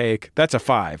store cake. That's a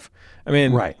 5. I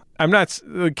mean, right.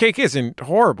 The cake isn't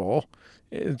horrible.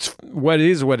 It's what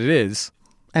it is.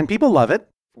 And people love it.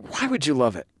 Why would you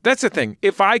love it? That's the thing.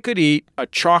 If I could eat a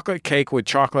chocolate cake with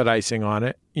chocolate icing on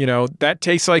it, that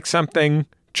tastes like something.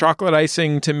 Chocolate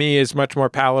icing to me is much more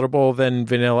palatable than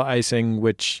vanilla icing,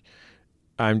 which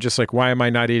I'm just like, why am I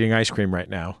not eating ice cream right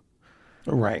now?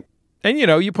 Right. And,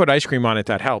 you put ice cream on it,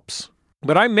 that helps.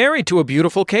 But I'm married to a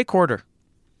beautiful cake hoarder.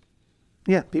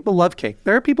 Yeah, people love cake.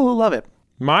 There are people who love it.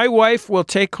 My wife will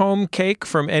take home cake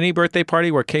from any birthday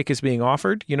party where cake is being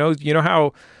offered. You know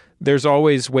how there's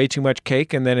always way too much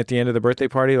cake, and then at the end of the birthday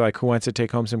party, like, who wants to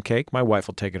take home some cake? My wife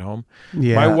will take it home.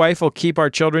 Yeah. My wife will keep our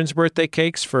children's birthday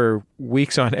cakes for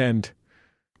weeks on end.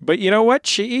 But you know what?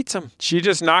 She eats them. She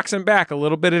just knocks them back a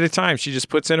little bit at a time. She just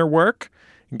puts in her work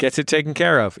and gets it taken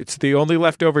care of. It's the only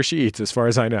leftover she eats, as far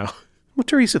as I know. Well,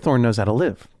 Teresa Thorne knows how to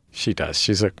live. She does.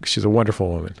 She's a wonderful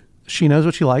woman. She knows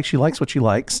what she likes what she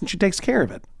likes, and she takes care of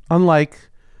it. Unlike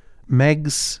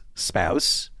Meg's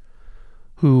spouse,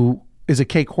 who is a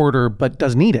cake hoarder but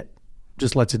doesn't eat it,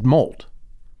 just lets it mold.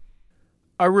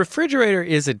 A refrigerator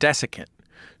is a desiccant.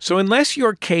 So unless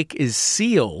your cake is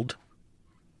sealed,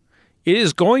 it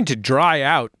is going to dry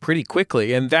out pretty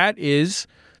quickly, and that is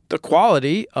the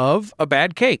quality of a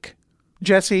bad cake.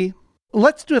 Jesse,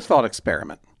 let's do a thought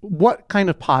experiment. What kind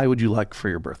of pie would you like for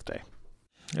your birthday?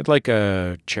 I'd like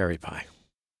a cherry pie.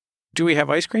 Do we have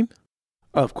ice cream?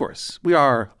 Of course. We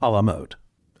are a la mode.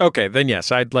 Okay, then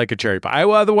yes, I'd like a cherry pie.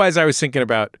 Otherwise, I was thinking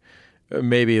about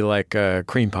maybe like a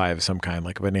cream pie of some kind,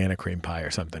 like a banana cream pie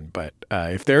or something. But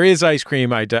if there is ice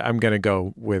cream, I'm going to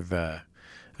go with a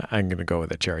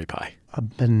cherry pie. A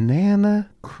banana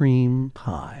cream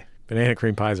pie. Banana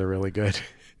cream pies are really good.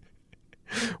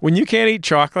 When you can't eat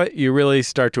chocolate, you really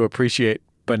start to appreciate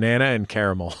banana and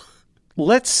caramel.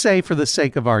 Let's say, for the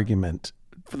sake of argument,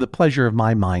 for the pleasure of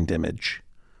my mind image,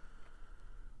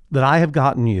 that I have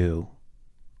gotten you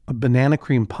a banana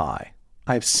cream pie.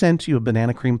 I've sent you a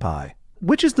banana cream pie.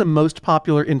 Which is the most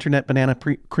popular internet banana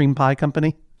cream pie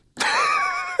company?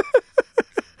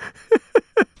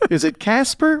 Is it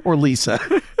Casper or Lisa?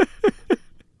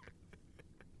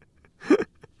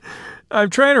 I'm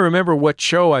trying to remember what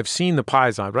show I've seen the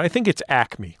pies on, but I think it's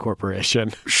Acme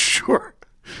Corporation. Sure.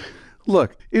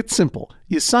 Look, it's simple.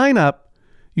 You sign up,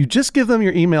 you just give them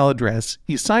your email address,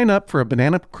 you sign up for a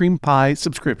banana cream pie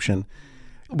subscription.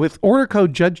 With order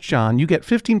code Judge John, you get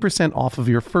 15% off of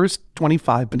your first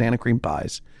 25 banana cream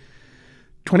pies.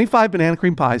 25 banana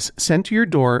cream pies sent to your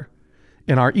door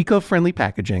in our eco-friendly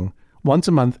packaging once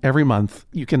a month, every month.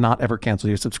 You cannot ever cancel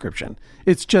your subscription.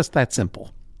 It's just that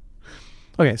simple.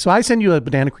 Okay, so I send you a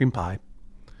banana cream pie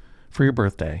for your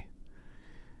birthday,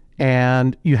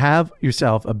 and you have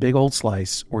yourself a big old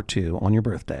slice or two on your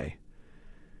birthday.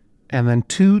 And then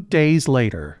 2 days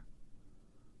later,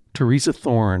 Teresa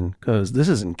Thorne goes, "This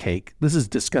isn't cake. This is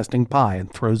disgusting pie,"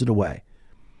 and throws it away.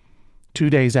 2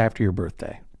 days after your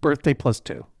birthday. Birthday plus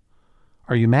 2.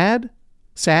 Are you mad?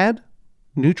 Sad?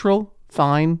 Neutral?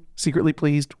 Fine? Secretly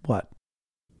pleased? What?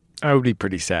 I would be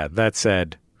pretty sad. That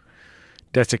said,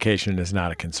 desiccation is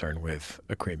not a concern with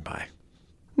a cream pie.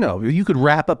 No, you could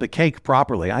wrap up a cake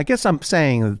properly. I guess I'm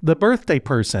saying the birthday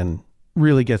person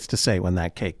really gets to say when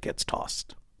that cake gets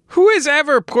tossed. Who has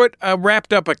ever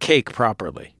wrapped up a cake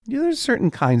properly? Yeah, there's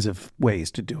certain kinds of ways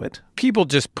to do it. People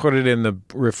just put it in the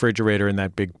refrigerator in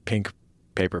that big pink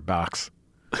paper box.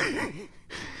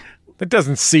 That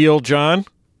doesn't seal, John.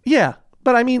 Yeah,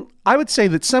 but I mean, I would say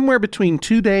that somewhere between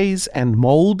 2 days and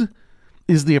mold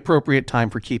is the appropriate time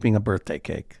for keeping a birthday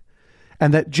cake.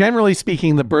 And that generally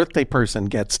speaking, the birthday person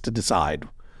gets to decide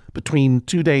between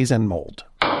 2 days and mold.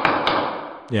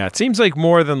 Yeah, it seems like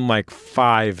more than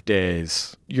 5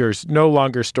 days. You're no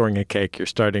longer storing a cake. You're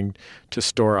starting to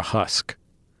store a husk.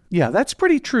 Yeah, that's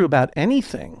pretty true about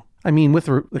anything. I mean, with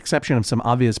the exception of some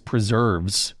obvious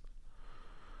preserves.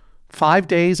 5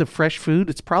 days of fresh food,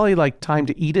 it's probably time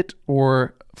to eat it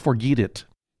or forget it.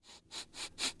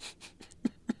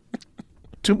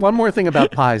 One more thing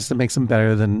about pies that makes them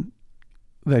better than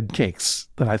cakes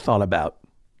that I thought about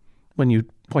when you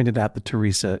pointed out that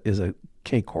Teresa is a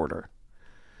cake hoarder.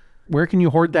 Where can you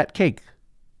hoard that cake?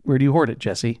 Where do you hoard it,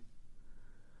 Jesse?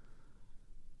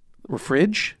 The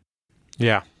fridge?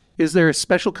 Yeah. Is there a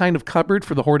special kind of cupboard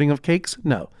for the hoarding of cakes?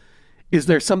 No. Is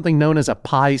there something known as a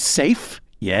pie safe?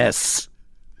 Yes.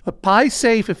 A pie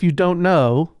safe, if you don't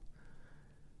know,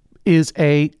 is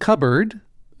a cupboard,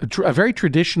 a very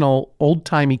traditional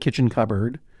old-timey kitchen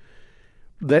cupboard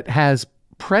that has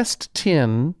pressed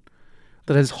tin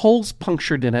that has holes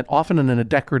punctured in it, often in a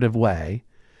decorative way.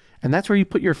 And that's where you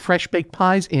put your fresh baked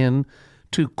pies in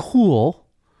to cool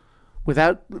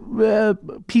without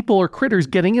people or critters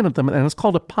getting in at them. And it's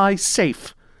called a pie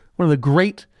safe, one of the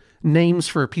great names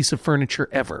for a piece of furniture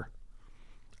ever.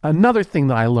 Another thing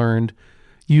that I learned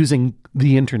using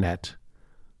the internet.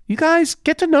 You guys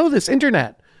get to know this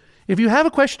internet. If you have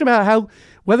a question about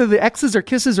whether the X's are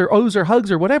kisses or O's or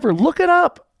hugs or whatever, look it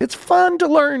up. It's fun to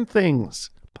learn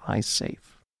things. Pie safe.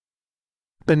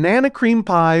 Banana cream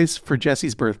pies for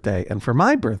Jesse's birthday, and for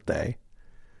my birthday,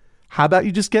 how about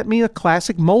you just get me a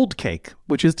classic mold cake,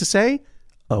 which is to say,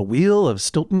 a wheel of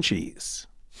Stilton cheese.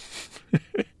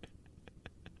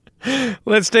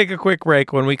 Let's take a quick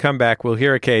break. When we come back, we'll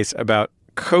hear a case about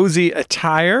cozy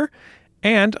attire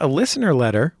and a listener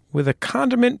letter with a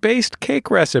condiment-based cake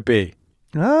recipe.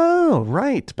 Oh,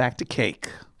 right. Back to cake.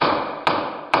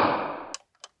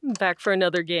 Back for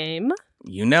another game.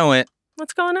 You know it.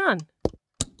 What's going on?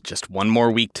 Just one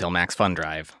more week till Max Fun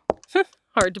Drive.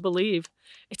 Hard to believe.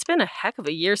 It's been a heck of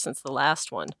a year since the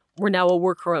last one. We're now a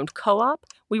worker-owned co-op.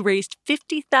 We raised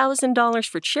 $50,000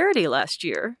 for charity last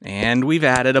year. And we've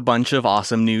added a bunch of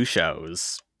awesome new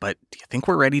shows. But do you think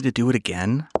we're ready to do it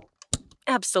again?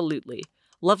 Absolutely.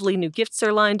 Lovely new gifts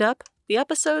are lined up. The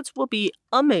episodes will be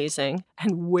amazing.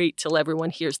 And wait till everyone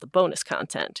hears the bonus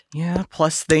content. Yeah,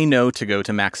 plus they know to go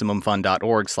to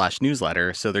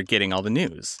MaximumFun.org/newsletter, so they're getting all the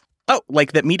news. Oh,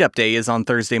 like that Meetup Day is on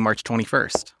Thursday, March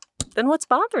 21st. Then what's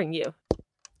bothering you?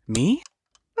 Me?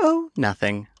 Oh,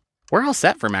 nothing. We're all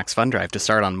set for Max Fun Drive to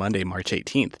start on Monday, March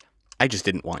 18th. I just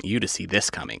didn't want you to see this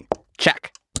coming.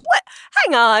 Check. What?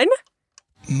 Hang on.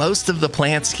 Most of the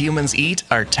plants humans eat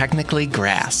are technically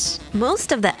grass.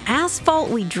 Most of the asphalt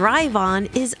we drive on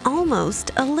is almost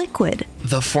a liquid.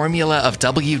 The formula of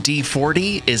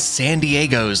WD-40 is San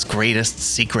Diego's greatest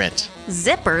secret.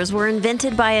 Zippers were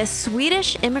invented by a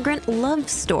Swedish immigrant love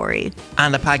story.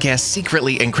 On the podcast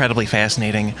Secretly Incredibly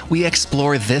Fascinating, we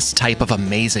explore this type of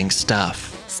amazing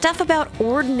stuff. Stuff about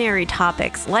ordinary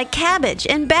topics like cabbage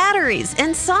and batteries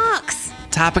and socks.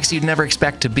 Topics you'd never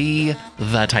expect to be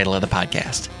the title of the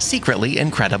podcast. Secretly,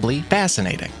 incredibly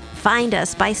fascinating. Find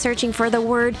us by searching for the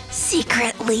word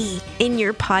secretly in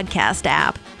your podcast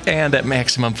app. And at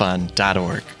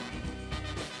MaximumFun.org.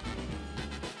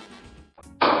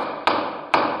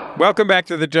 Welcome back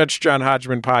to the Judge John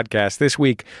Hodgman podcast. This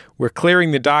week, we're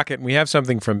clearing the docket, and we have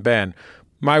something from Ben.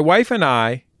 My wife and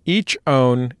I each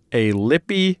own a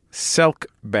Lippy Silk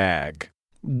bag.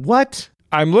 What?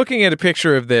 I'm looking at a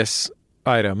picture of this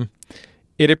item.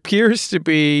 It appears to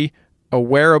be a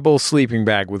wearable sleeping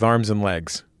bag with arms and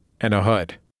legs and a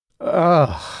hood.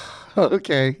 Oh,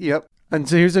 okay. Yep. And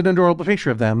so here's an adorable picture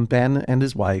of them, Ben and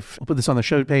his wife. We'll put this on the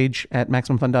show page at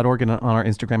MaximumFun.org and on our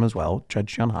Instagram as well,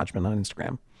 Judge John Hodgman on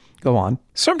Instagram. Go on.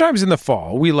 Sometimes in the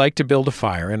fall, we like to build a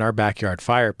fire in our backyard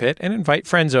fire pit and invite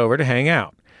friends over to hang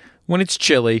out. When it's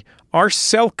chilly, our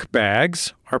Silk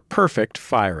bags are perfect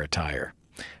fire attire.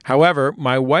 However,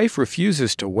 my wife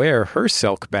refuses to wear her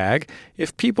Silk bag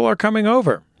if people are coming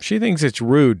over. She thinks it's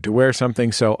rude to wear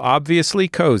something so obviously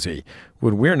cozy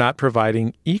when we're not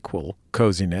providing equal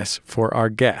coziness for our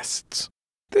guests.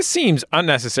 This seems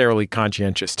unnecessarily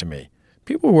conscientious to me.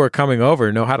 People who are coming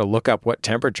over know how to look up what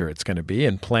temperature it's going to be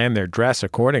and plan their dress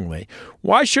accordingly.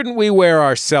 Why shouldn't we wear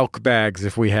our Silk bags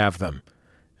if we have them?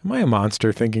 Am I a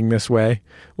monster thinking this way?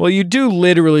 Well, you do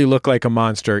literally look like a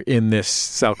monster in this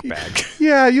Silk bag.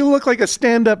 Yeah, you look like a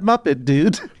stand-up Muppet,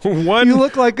 dude. You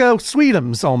look like a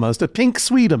Sweetums almost, a pink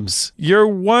Sweetums. You're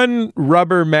one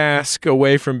rubber mask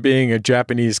away from being a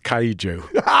Japanese kaiju.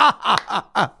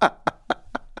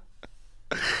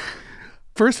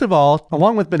 First of all,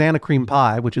 along with Banana Cream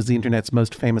Pie, which is the internet's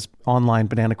most famous online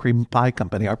banana cream pie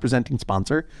company, our presenting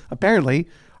sponsor, apparently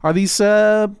are these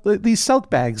Silk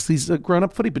bags, these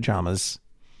grown-up footy pajamas.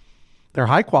 They're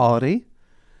high quality,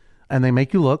 and they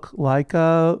make you look like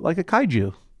a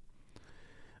kaiju.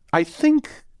 I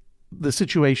think the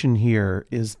situation here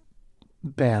is,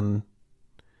 Ben,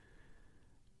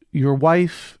 your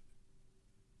wife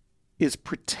is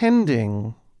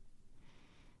pretending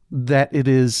that it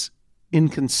is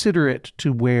inconsiderate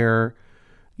to wear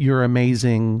your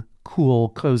amazing, cool,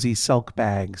 cozy Silk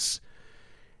bags,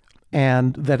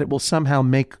 and that it will somehow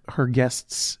make her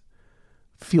guests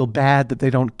feel bad that they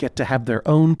don't get to have their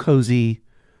own cozy,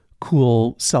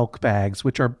 cool Silk bags,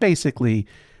 which are basically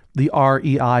the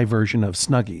REI version of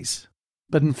Snuggies.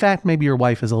 But in fact, maybe your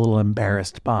wife is a little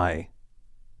embarrassed by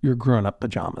your grown-up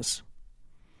pajamas.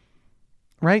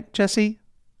 Right, Jesse?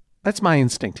 That's my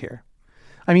instinct here.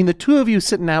 I mean, the two of you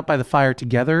sitting out by the fire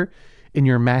together in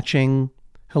your matching,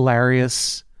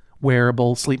 hilarious,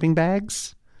 wearable sleeping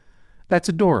bags, that's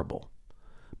adorable.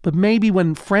 But maybe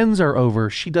when friends are over,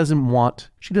 she doesn't want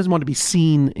to be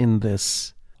seen in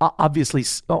this obviously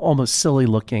almost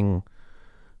silly-looking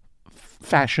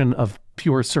fashion of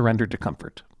pure surrender to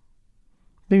comfort.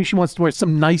 Maybe she wants to wear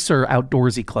some nicer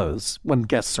outdoorsy clothes when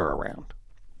guests are around.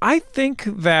 I think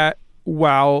that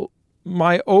while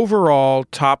my overall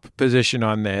top position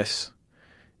on this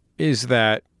is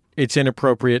that it's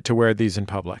inappropriate to wear these in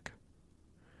public.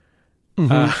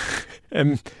 Mm-hmm.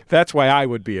 And that's why I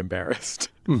would be embarrassed.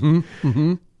 Mm-hmm.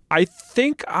 Mm-hmm. I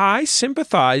think I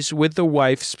sympathize with the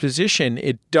wife's position.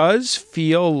 It does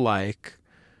feel like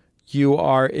you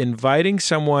are inviting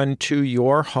someone to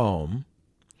your home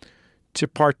to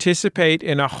participate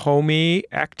in a homey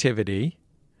activity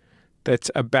that's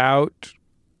about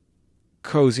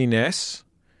coziness.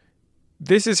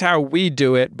 This is how we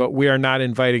do it, but we are not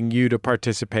inviting you to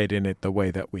participate in it the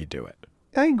way that we do it.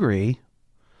 I agree.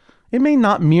 It may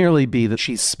not merely be that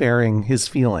she's sparing his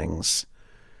feelings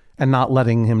and not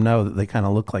letting him know that they kind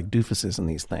of look like doofuses in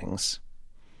these things.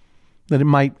 That it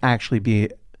might actually be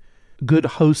good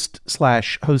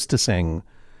host/hostessing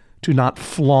to not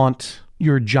flaunt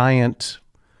your giant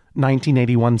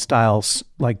 1981 style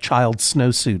like child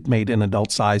snowsuit made in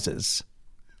adult sizes.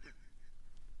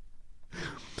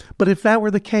 But if that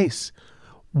were the case,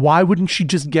 why wouldn't she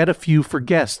just get a few for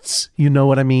guests? You know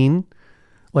what I mean?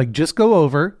 Like, just go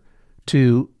over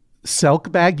to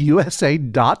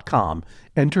silkbagusa.com,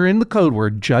 enter in the code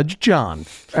word Judge John,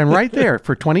 and right there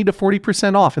for 20 to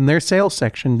 40% off in their sales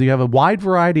section, you have a wide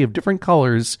variety of different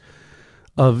colors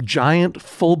of giant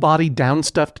full-body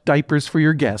down-stuffed diapers for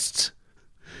your guests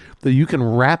that you can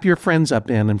wrap your friends up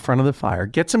in front of the fire.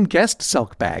 Get some guest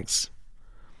Silk bags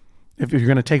if you're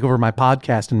going to take over my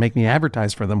podcast and make me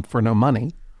advertise for them for no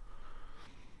money.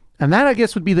 And that, I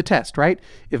guess, would be the test, right?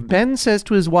 If Ben says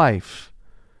to his wife,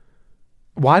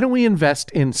 why don't we invest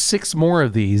in 6 more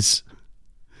of these,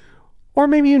 or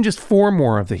maybe even just 4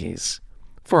 more of these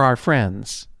for our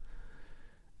friends?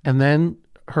 And then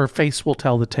her face will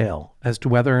tell the tale as to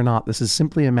whether or not this is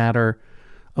simply a matter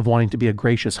of wanting to be a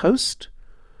gracious host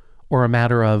or a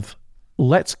matter of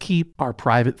let's keep our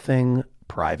private thing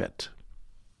private.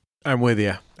 I'm with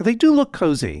you. They do look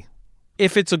cozy.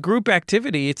 If it's a group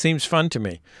activity, it seems fun to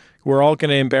me. We're all going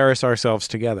to embarrass ourselves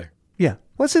together. Yeah.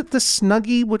 Was it the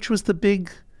Snuggie, which was the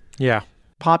big, Yeah.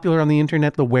 popular on the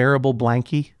internet, the wearable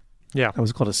blankie? Yeah. That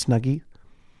was called a Snuggie.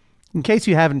 In case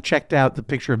you haven't checked out the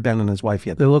picture of Ben and his wife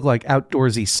yet, they look like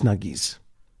outdoorsy Snuggies.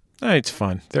 It's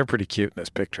fun. They're pretty cute in this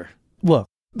picture. Look,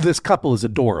 this couple is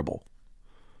adorable.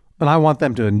 And I want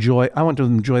them to enjoy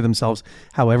themselves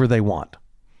however they want.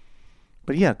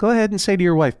 But yeah, go ahead and say to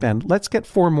your wife, Ben, let's get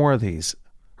 4 more of these.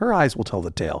 Her eyes will tell the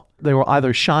tale. They will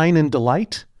either shine in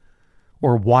delight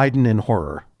or widen in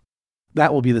horror.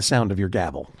 That will be the sound of your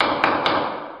gavel.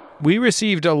 We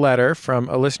received a letter from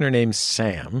a listener named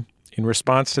Sam in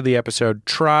response to the episode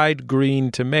Tried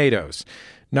Green Tomatoes.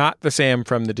 Not the Sam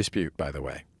from The Dispute, by the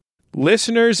way.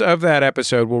 Listeners of that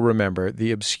episode will remember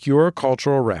the obscure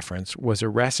cultural reference was a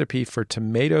recipe for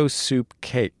tomato soup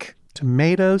cake.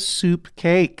 Tomato soup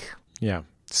cake. Yeah.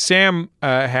 Sam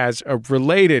has a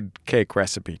related cake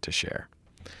recipe to share.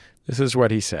 This is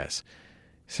what he says.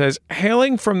 He says,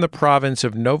 hailing from the province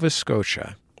of Nova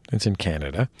Scotia, it's in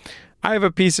Canada, I have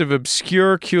a piece of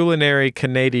obscure culinary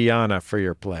Canadiana for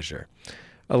your pleasure.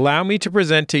 Allow me to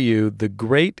present to you the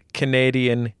Great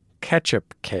Canadian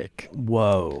Ketchup Cake.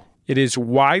 Whoa. It is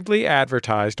widely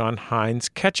advertised on Heinz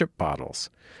ketchup bottles.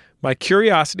 My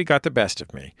curiosity got the best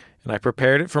of me, and I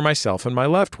prepared it for myself and my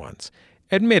loved ones.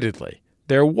 Admittedly,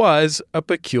 there was a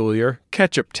peculiar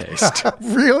ketchup taste.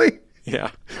 Really?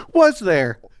 Yeah. Was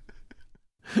there?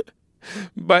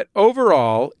 But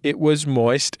overall, it was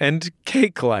moist and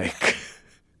cake-like,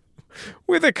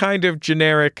 with a kind of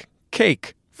generic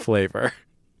cake flavor.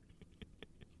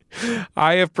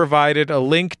 I have provided a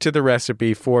link to the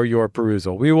recipe for your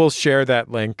perusal. We will share that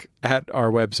link at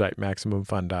our website,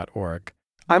 MaximumFun.org.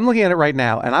 I'm looking at it right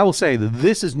now, and I will say that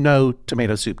this is no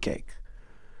tomato soup cake.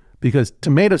 Because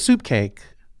tomato soup cake,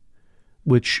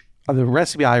 which the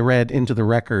recipe I read into the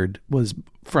record was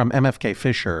from MFK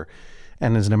Fisher,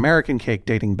 and is an American cake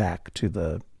dating back to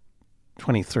the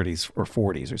 2030s or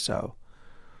 40s or so.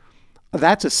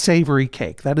 That's a savory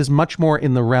cake. That is much more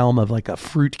in the realm of like a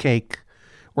fruit cake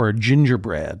or a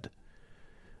gingerbread,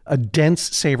 a dense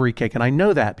savory cake. And I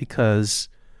know that because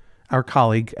our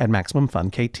colleague at Maximum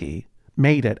Fun, KT,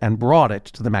 made it and brought it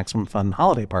to the Maximum Fun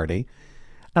holiday party.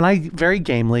 And I very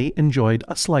gamely enjoyed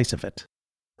a slice of it.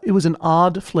 It was an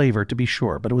odd flavor, to be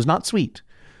sure, but it was not sweet.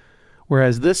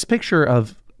 Whereas this picture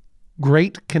of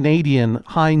Great Canadian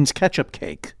Heinz ketchup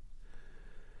cake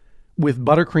with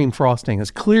buttercream frosting is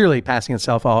clearly passing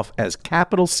itself off as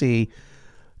capital C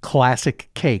classic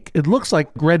cake. It looks like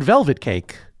red velvet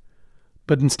cake,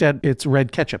 but instead it's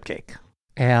red ketchup cake.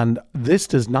 And this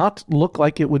does not look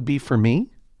like it would be for me.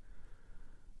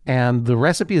 And the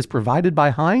recipe is provided by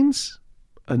Heinz.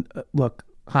 Look,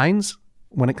 Heinz,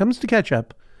 when it comes to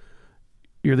ketchup,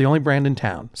 you're the only brand in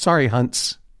town. Sorry,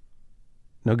 Hunts.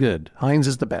 No good. Heinz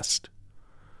is the best.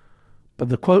 But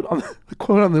the quote on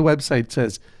the website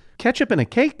says, ketchup in a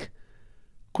cake?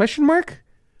 Question mark?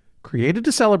 Created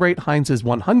to celebrate Heinz's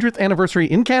 100th anniversary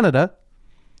in Canada,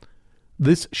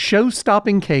 this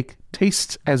show-stopping cake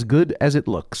tastes as good as it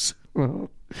looks.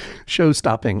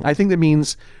 Show-stopping. I think that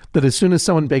means that as soon as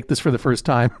someone baked this for the first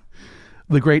time,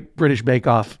 the Great British Bake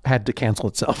Off had to cancel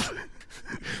itself.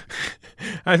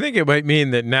 I think it might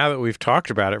mean that now that we've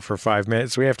talked about it for 5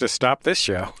 minutes, we have to stop this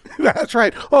show. That's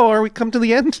right. Oh, are we come to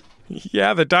the end?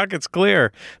 Yeah, the docket's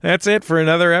clear. That's it for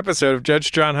another episode of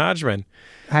Judge John Hodgman.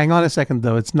 Hang on a second,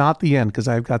 though. It's not the end, because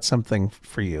I've got something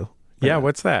for you. Yeah,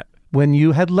 what's that? When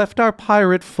you had left our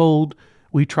pirate fold,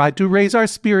 we tried to raise our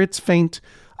spirits faint,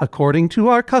 according to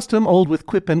our custom old with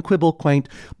quip and quibble quaint,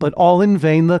 but all in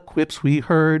vain the quips we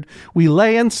heard. We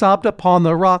lay and sobbed upon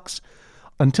the rocks,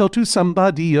 until to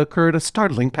somebody occurred a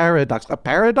startling paradox. A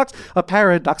paradox? A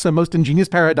paradox, a most ingenious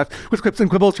paradox, with quips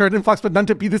and quibbles heard in flocks, but none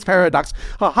to be this paradox.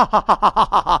 Ha ha ha ha ha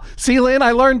ha ha. See, Lynn,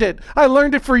 I learned it. I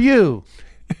learned it for you.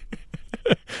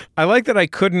 I like that I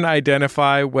couldn't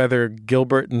identify whether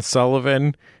Gilbert and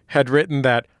Sullivan had written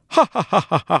that ha ha ha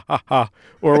ha ha ha ha,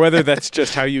 or whether that's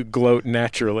just how you gloat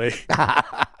naturally.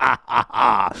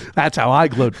 That's how I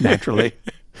gloat naturally.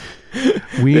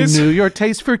 We knew your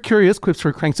taste for curious quips,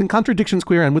 for cranks and contradictions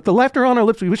queer, and with the laughter on our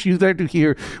lips we wish you there to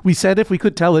hear. We said if we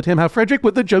could tell it him how Frederick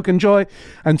would the joke enjoy,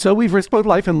 and so we've risked both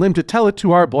life and limb to tell it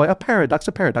to our boy. A paradox,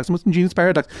 a most ingenious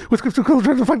paradox, with quips and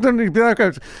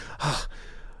quibbles.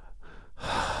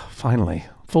 Finally,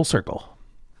 full circle.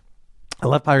 I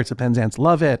love Pirates of Penzance.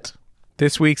 Love it.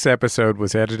 This week's episode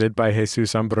was edited by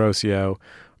Jesus Ambrosio.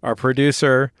 Our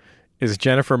producer is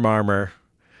Jennifer Marmer,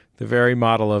 the very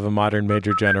model of a modern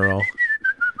Major General.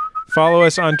 Follow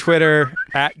us on Twitter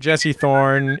at Jesse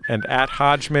Thorne and at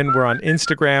Hodgman. We're on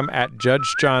Instagram at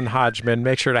Judge John Hodgman.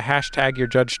 Make sure to hashtag your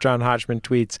Judge John Hodgman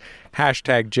tweets,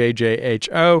 hashtag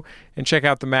JJHO, and check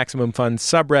out the Maximum Fun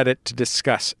subreddit to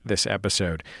discuss this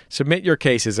episode. Submit your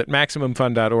cases at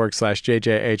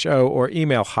MaximumFun.org/JJHO or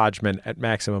email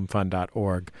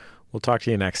Hodgman@MaximumFun.org. We'll talk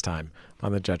to you next time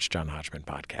on the Judge John Hodgman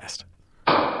podcast.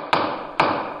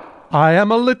 I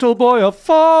am a little boy of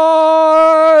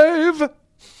 5.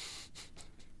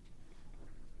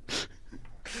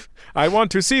 I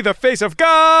want to see the face of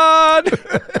God!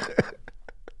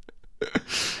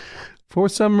 For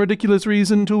some ridiculous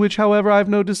reason to which, however, I have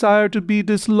no desire to be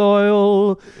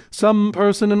disloyal, some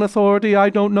person in authority, I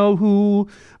don't know who,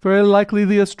 very likely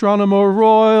the Astronomer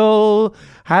Royal,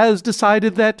 has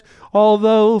decided that,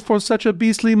 although for such a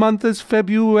beastly month as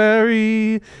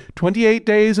February, 28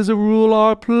 days as a rule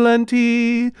are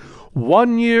plenty,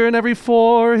 1 year in every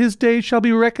 4 his days shall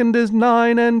be reckoned as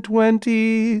 9 and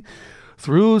 20.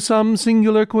 Through some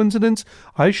singular coincidence,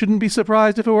 I shouldn't be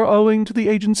surprised if it were owing to the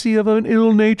agency of an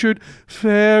ill-natured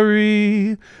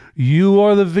fairy. You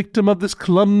are the victim of this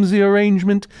clumsy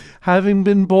arrangement, having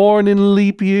been born in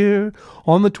leap year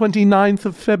on the 29th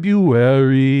of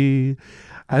February.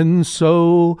 And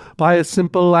so, by a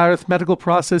simple arithmetical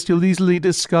process, you'll easily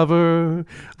discover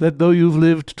that though you've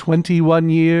lived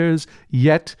 21 years,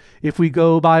 yet, if we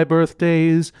go by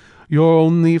birthdays, you're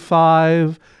only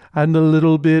 5 and a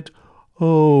little bit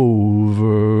over.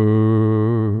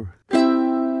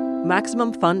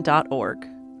 MaximumFun.org.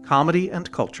 Comedy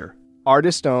and culture.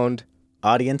 Artist owned.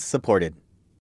 Audience supported.